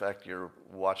 Just the fact you're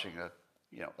watching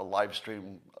a live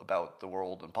stream about the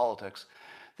world and politics.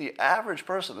 The average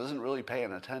person isn't really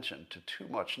paying attention to too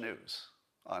much news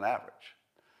on average.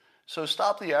 So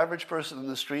stop the average person in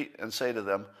the street and say to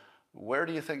them, where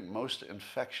do you think most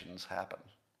infections happen?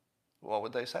 What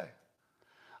would they say?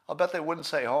 I'll bet they wouldn't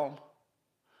say home.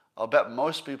 I'll bet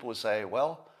most people would say,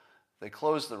 well, they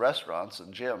closed the restaurants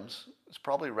and gyms. It's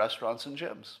probably restaurants and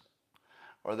gyms.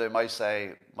 Or they might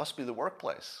say, must be the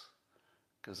workplace,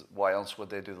 because why else would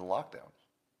they do the lockdown?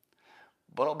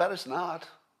 But I'll bet it's not.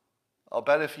 I'll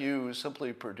bet if you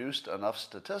simply produced enough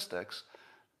statistics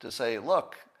to say,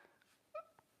 look,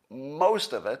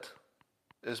 most of it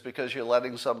is because you're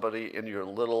letting somebody in your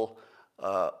little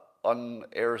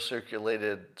un-air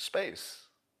circulated space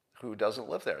who doesn't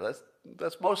live there.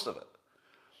 That's most of it.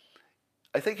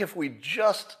 I think if we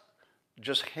just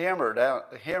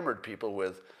hammered people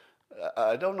with,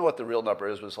 I don't know what the real number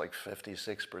is, but it's like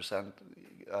 56%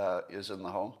 is in the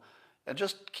home, and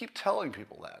just keep telling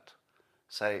people that.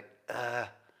 Say,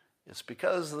 it's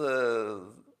because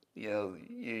you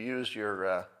used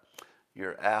your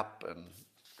app and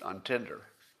on Tinder,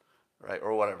 right,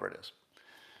 or whatever it is.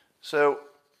 So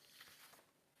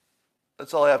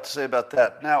That's all I have to say about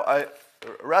that. Now,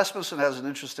 Rasmussen has an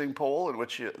interesting poll in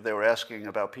which they were asking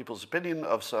about people's opinion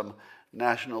of some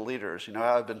national leaders. You know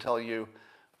how I've been telling you,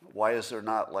 why is there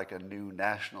not like a new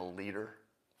national leader?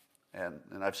 And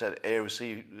I've said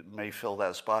AOC may fill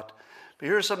that spot. But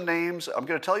here are some names. I'm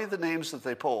going to tell you the names that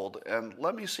they polled, and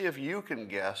let me see if you can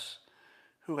guess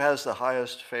who has the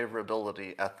highest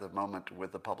favorability at the moment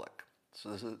with the public.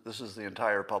 So this is the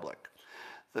entire public.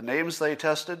 The names they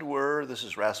tested were, this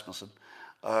is Rasmussen,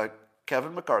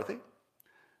 Kevin McCarthy,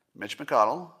 Mitch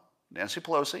McConnell, Nancy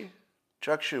Pelosi,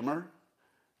 Chuck Schumer,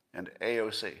 and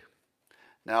AOC.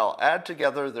 Now, add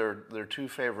together their two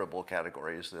favorable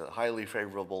categories, the highly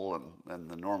favorable and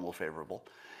the normal favorable.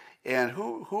 And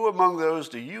who among those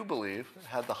do you believe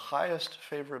had the highest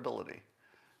favorability?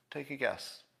 Take a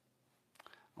guess.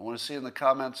 I want to see in the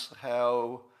comments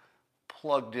how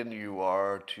plugged in you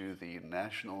are to the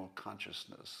national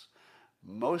consciousness.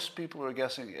 Most people are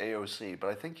guessing AOC, but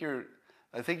I think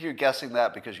you're guessing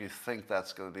that because you think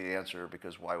that's going to be the answer,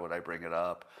 because why would I bring it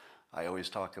up? I always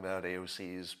talk about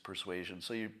AOC's persuasion.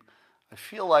 So I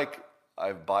feel like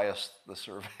I've biased the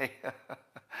survey.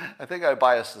 I think I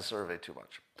biased the survey too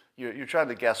much. You're trying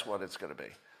to guess what it's going to be.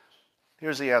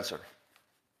 Here's the answer.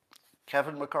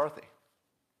 Kevin McCarthy.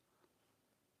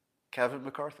 Kevin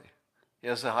McCarthy. He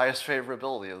has the highest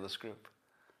favorability of this group.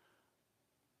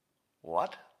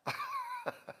 What?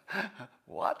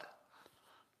 What?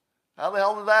 How the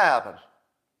hell did that happen?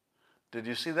 Did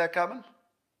you see that coming?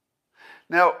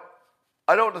 Now,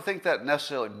 I don't think that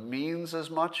necessarily means as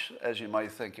much as you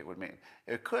might think it would mean.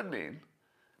 It could mean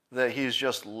that he's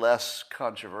just less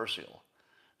controversial.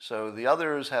 So the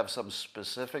others have some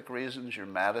specific reasons you're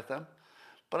mad at them,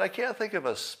 but I can't think of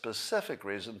a specific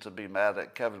reason to be mad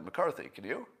at Kevin McCarthy. Can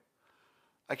you?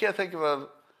 I can't think of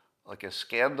a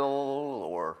scandal,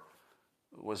 or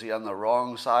was he on the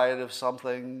wrong side of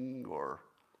something, or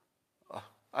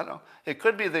I don't know. It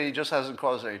could be that he just hasn't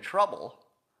caused any trouble,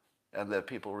 and that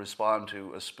people respond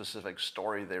to a specific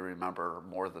story they remember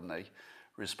more than they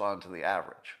respond to the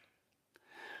average.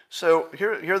 So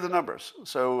here are the numbers.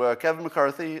 So Kevin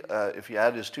McCarthy, if you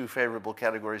add his two favorable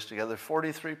categories together,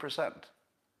 43%.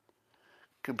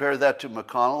 Compare that to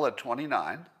McConnell at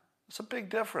 29%. It's a big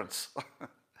difference.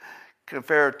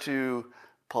 Compared to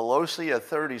Pelosi at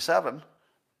 37%,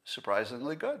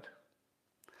 surprisingly good.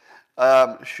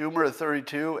 Schumer at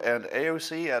 32% and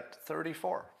AOC at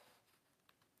 34%.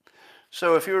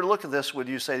 So if you were to look at this, would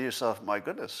you say to yourself, my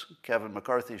goodness, Kevin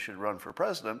McCarthy should run for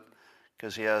president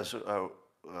because he has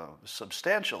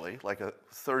substantially, like a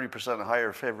 30%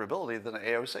 higher favorability than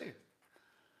AOC?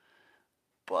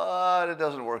 But it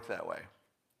doesn't work that way,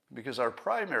 because our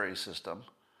primary system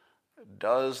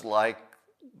does like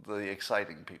the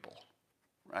exciting people,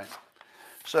 right?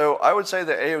 So I would say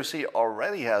that AOC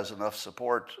already has enough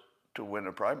support to win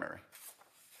a primary.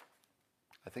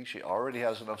 I think she already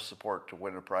has enough support to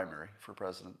win a primary for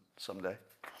president someday,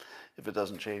 if it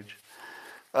doesn't change.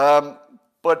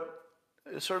 But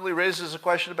it certainly raises a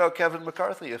question about Kevin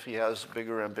McCarthy if he has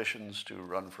bigger ambitions to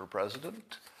run for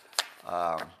president.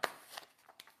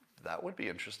 That would be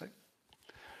interesting.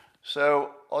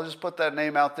 So I'll just put that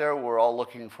name out there. We're all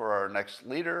looking for our next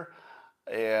leader.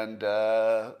 And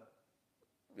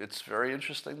it's very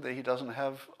interesting that he doesn't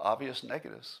have obvious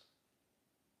negatives.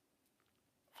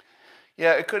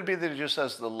 Yeah, it could be that he just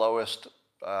has the lowest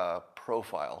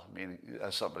profile, meaning,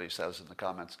 as somebody says in the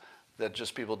comments, that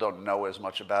just people don't know as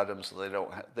much about him, so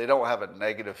they don't have a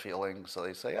negative feeling, so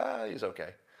they say, he's okay.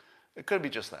 It could be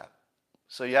just that.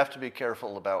 So you have to be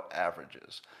careful about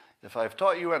averages. If I've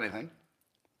taught you anything,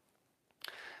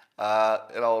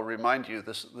 and I'll remind you,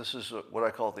 this is what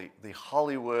I call the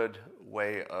Hollywood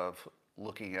way of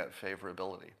looking at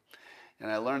favorability.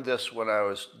 And I learned this when I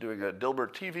was doing a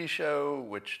Dilbert TV show,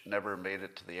 which never made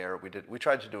it to the air. We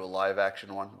tried to do a live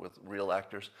action one with real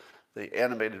actors. The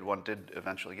animated one did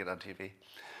eventually get on TV.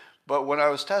 But when I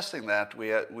was testing that,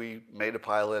 we made a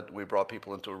pilot. We brought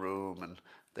people into a room, and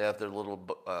they have their little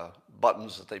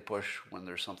buttons that they push when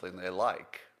there's something they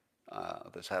like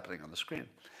that's happening on the screen.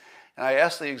 And I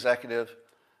asked the executive,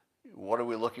 what are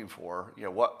we looking for? You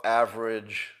know, what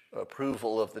average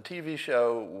approval of the TV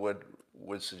show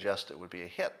would suggest it would be a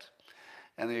hit?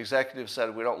 And the executive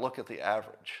said, we don't look at the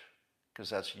average because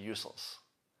that's useless,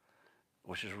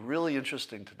 which is really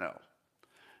interesting to know.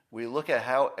 We look at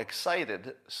how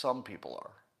excited some people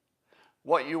are.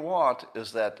 What you want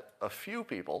is that a few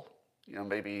people, you know,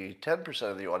 maybe 10%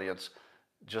 of the audience,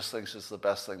 just thinks it's the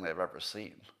best thing they've ever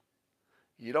seen.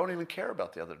 You don't even care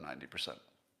about the other 90%.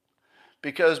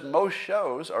 Because most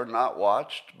shows are not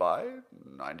watched by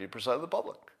 90% of the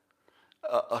public.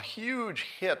 A huge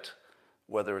hit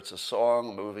whether it's a song,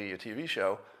 a movie, a TV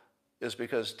show, is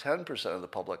because 10% of the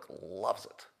public loves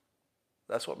it.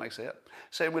 That's what makes it a hit.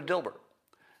 Same with Dilbert.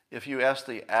 If you ask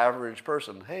the average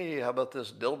person, hey, how about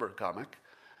this Dilbert comic?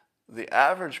 The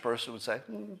average person would say,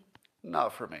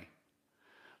 not for me.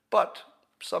 But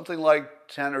something like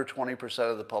 10 or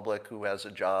 20% of the public who has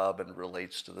a job and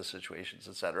relates to the situations,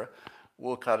 etc.,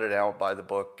 will cut it out, buy the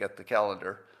book, get the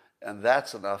calendar, and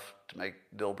that's enough to make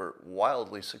Dilbert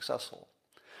wildly successful.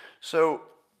 So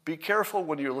be careful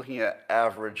when you're looking at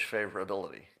average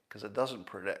favorability, because it doesn't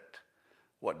predict.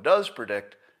 What does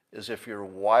predict is if you're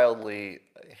wildly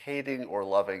hating or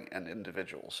loving an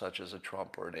individual, such as a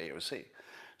Trump or an AOC.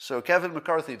 So Kevin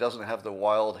McCarthy doesn't have the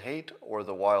wild hate or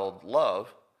the wild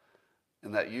love,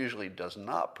 and that usually does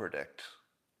not predict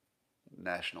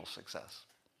national success,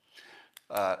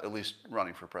 at least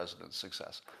running for president's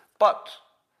success. But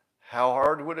how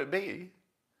hard would it be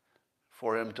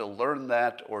for him to learn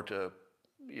that, or to,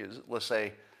 let's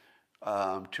say,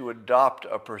 to adopt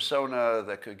a persona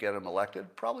that could get him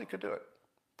elected? Probably could do it.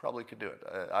 Probably could do it.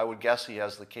 I would guess he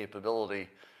has the capability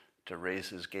to raise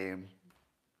his game,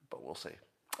 but we'll see.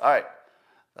 All right,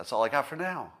 that's all I got for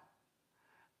now.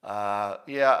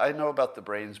 Yeah, I know about the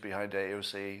brains behind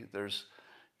AOC. There's,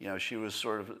 she was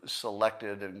sort of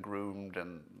selected and groomed,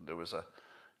 and there was a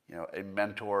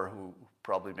mentor who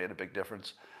probably made a big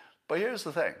difference. But here's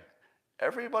the thing.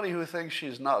 Everybody who thinks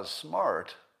she's not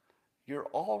smart, you're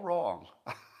all wrong.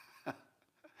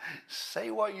 Say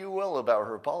what you will about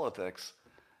her politics.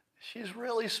 She's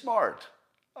really smart.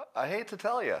 I hate to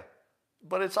tell you,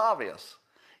 but it's obvious.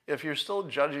 If you're still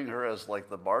judging her as like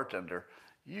the bartender,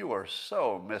 you are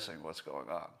so missing what's going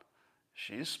on.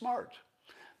 She's smart.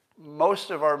 Most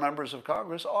of our members of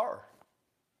Congress are.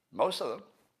 Most of them.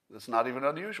 It's not even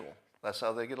unusual. That's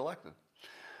how they get elected.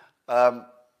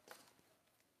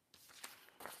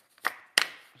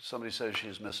 Somebody says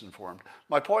she's misinformed.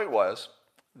 My point was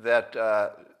that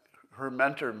her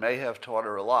mentor may have taught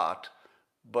her a lot,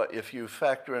 but if you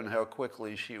factor in how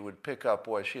quickly she would pick up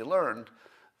what she learned,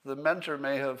 the mentor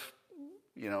may have,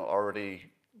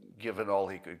 already given all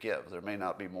he could give. There may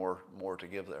not be more to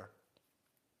give there.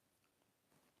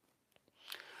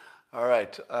 All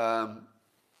right.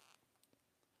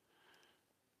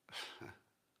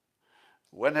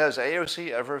 When has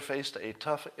AOC ever faced a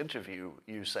tough interview,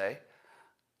 you say?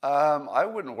 I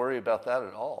wouldn't worry about that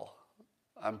at all.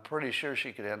 I'm pretty sure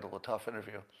she could handle a tough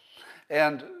interview.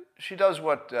 And she does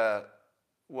what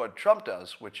Trump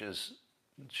does, which is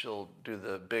she'll do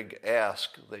the big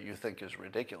ask that you think is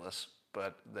ridiculous,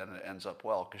 but then it ends up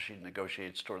well because she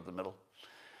negotiates toward the middle.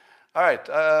 All right,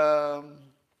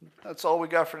 that's all we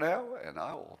got for now, and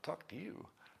I will talk to you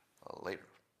later.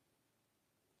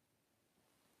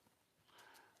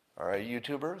 All right,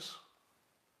 YouTubers.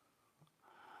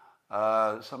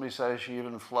 Somebody says she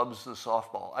even flubs the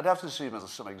softball. I'd have to see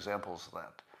some examples of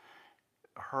that.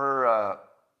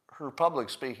 Her public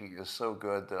speaking is so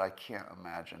good that I can't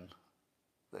imagine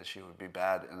that she would be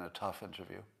bad in a tough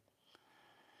interview.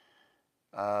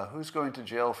 Who's going to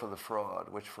jail for the fraud?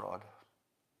 Which fraud?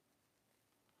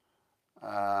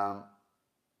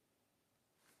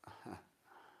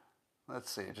 Let's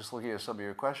see, just looking at some of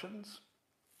your questions.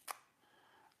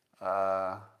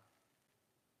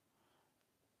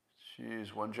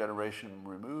 She's one generation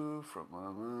removed from...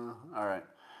 all right.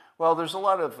 Well, there's a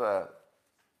lot of...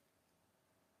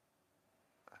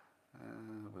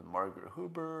 with Margaret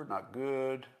Huber, not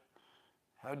good.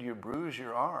 How do you bruise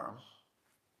your arm?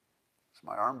 Is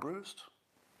my arm bruised?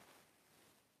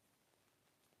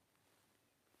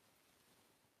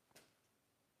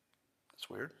 That's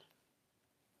weird.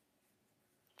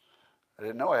 I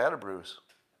didn't know I had a bruise.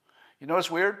 You know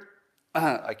what's weird?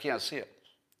 I can't see it.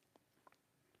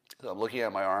 So I'm looking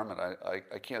at my arm and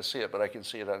I can't see it, but I can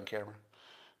see it on camera.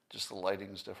 Just the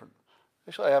lighting is different.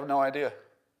 Actually, I have no idea.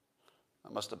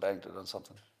 I must have banged it on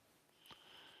something.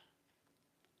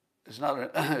 It's not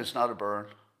a burn.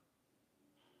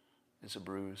 It's a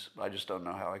bruise. I just don't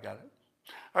know how I got it.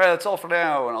 All right, that's all for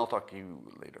now, and I'll talk to you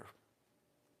later.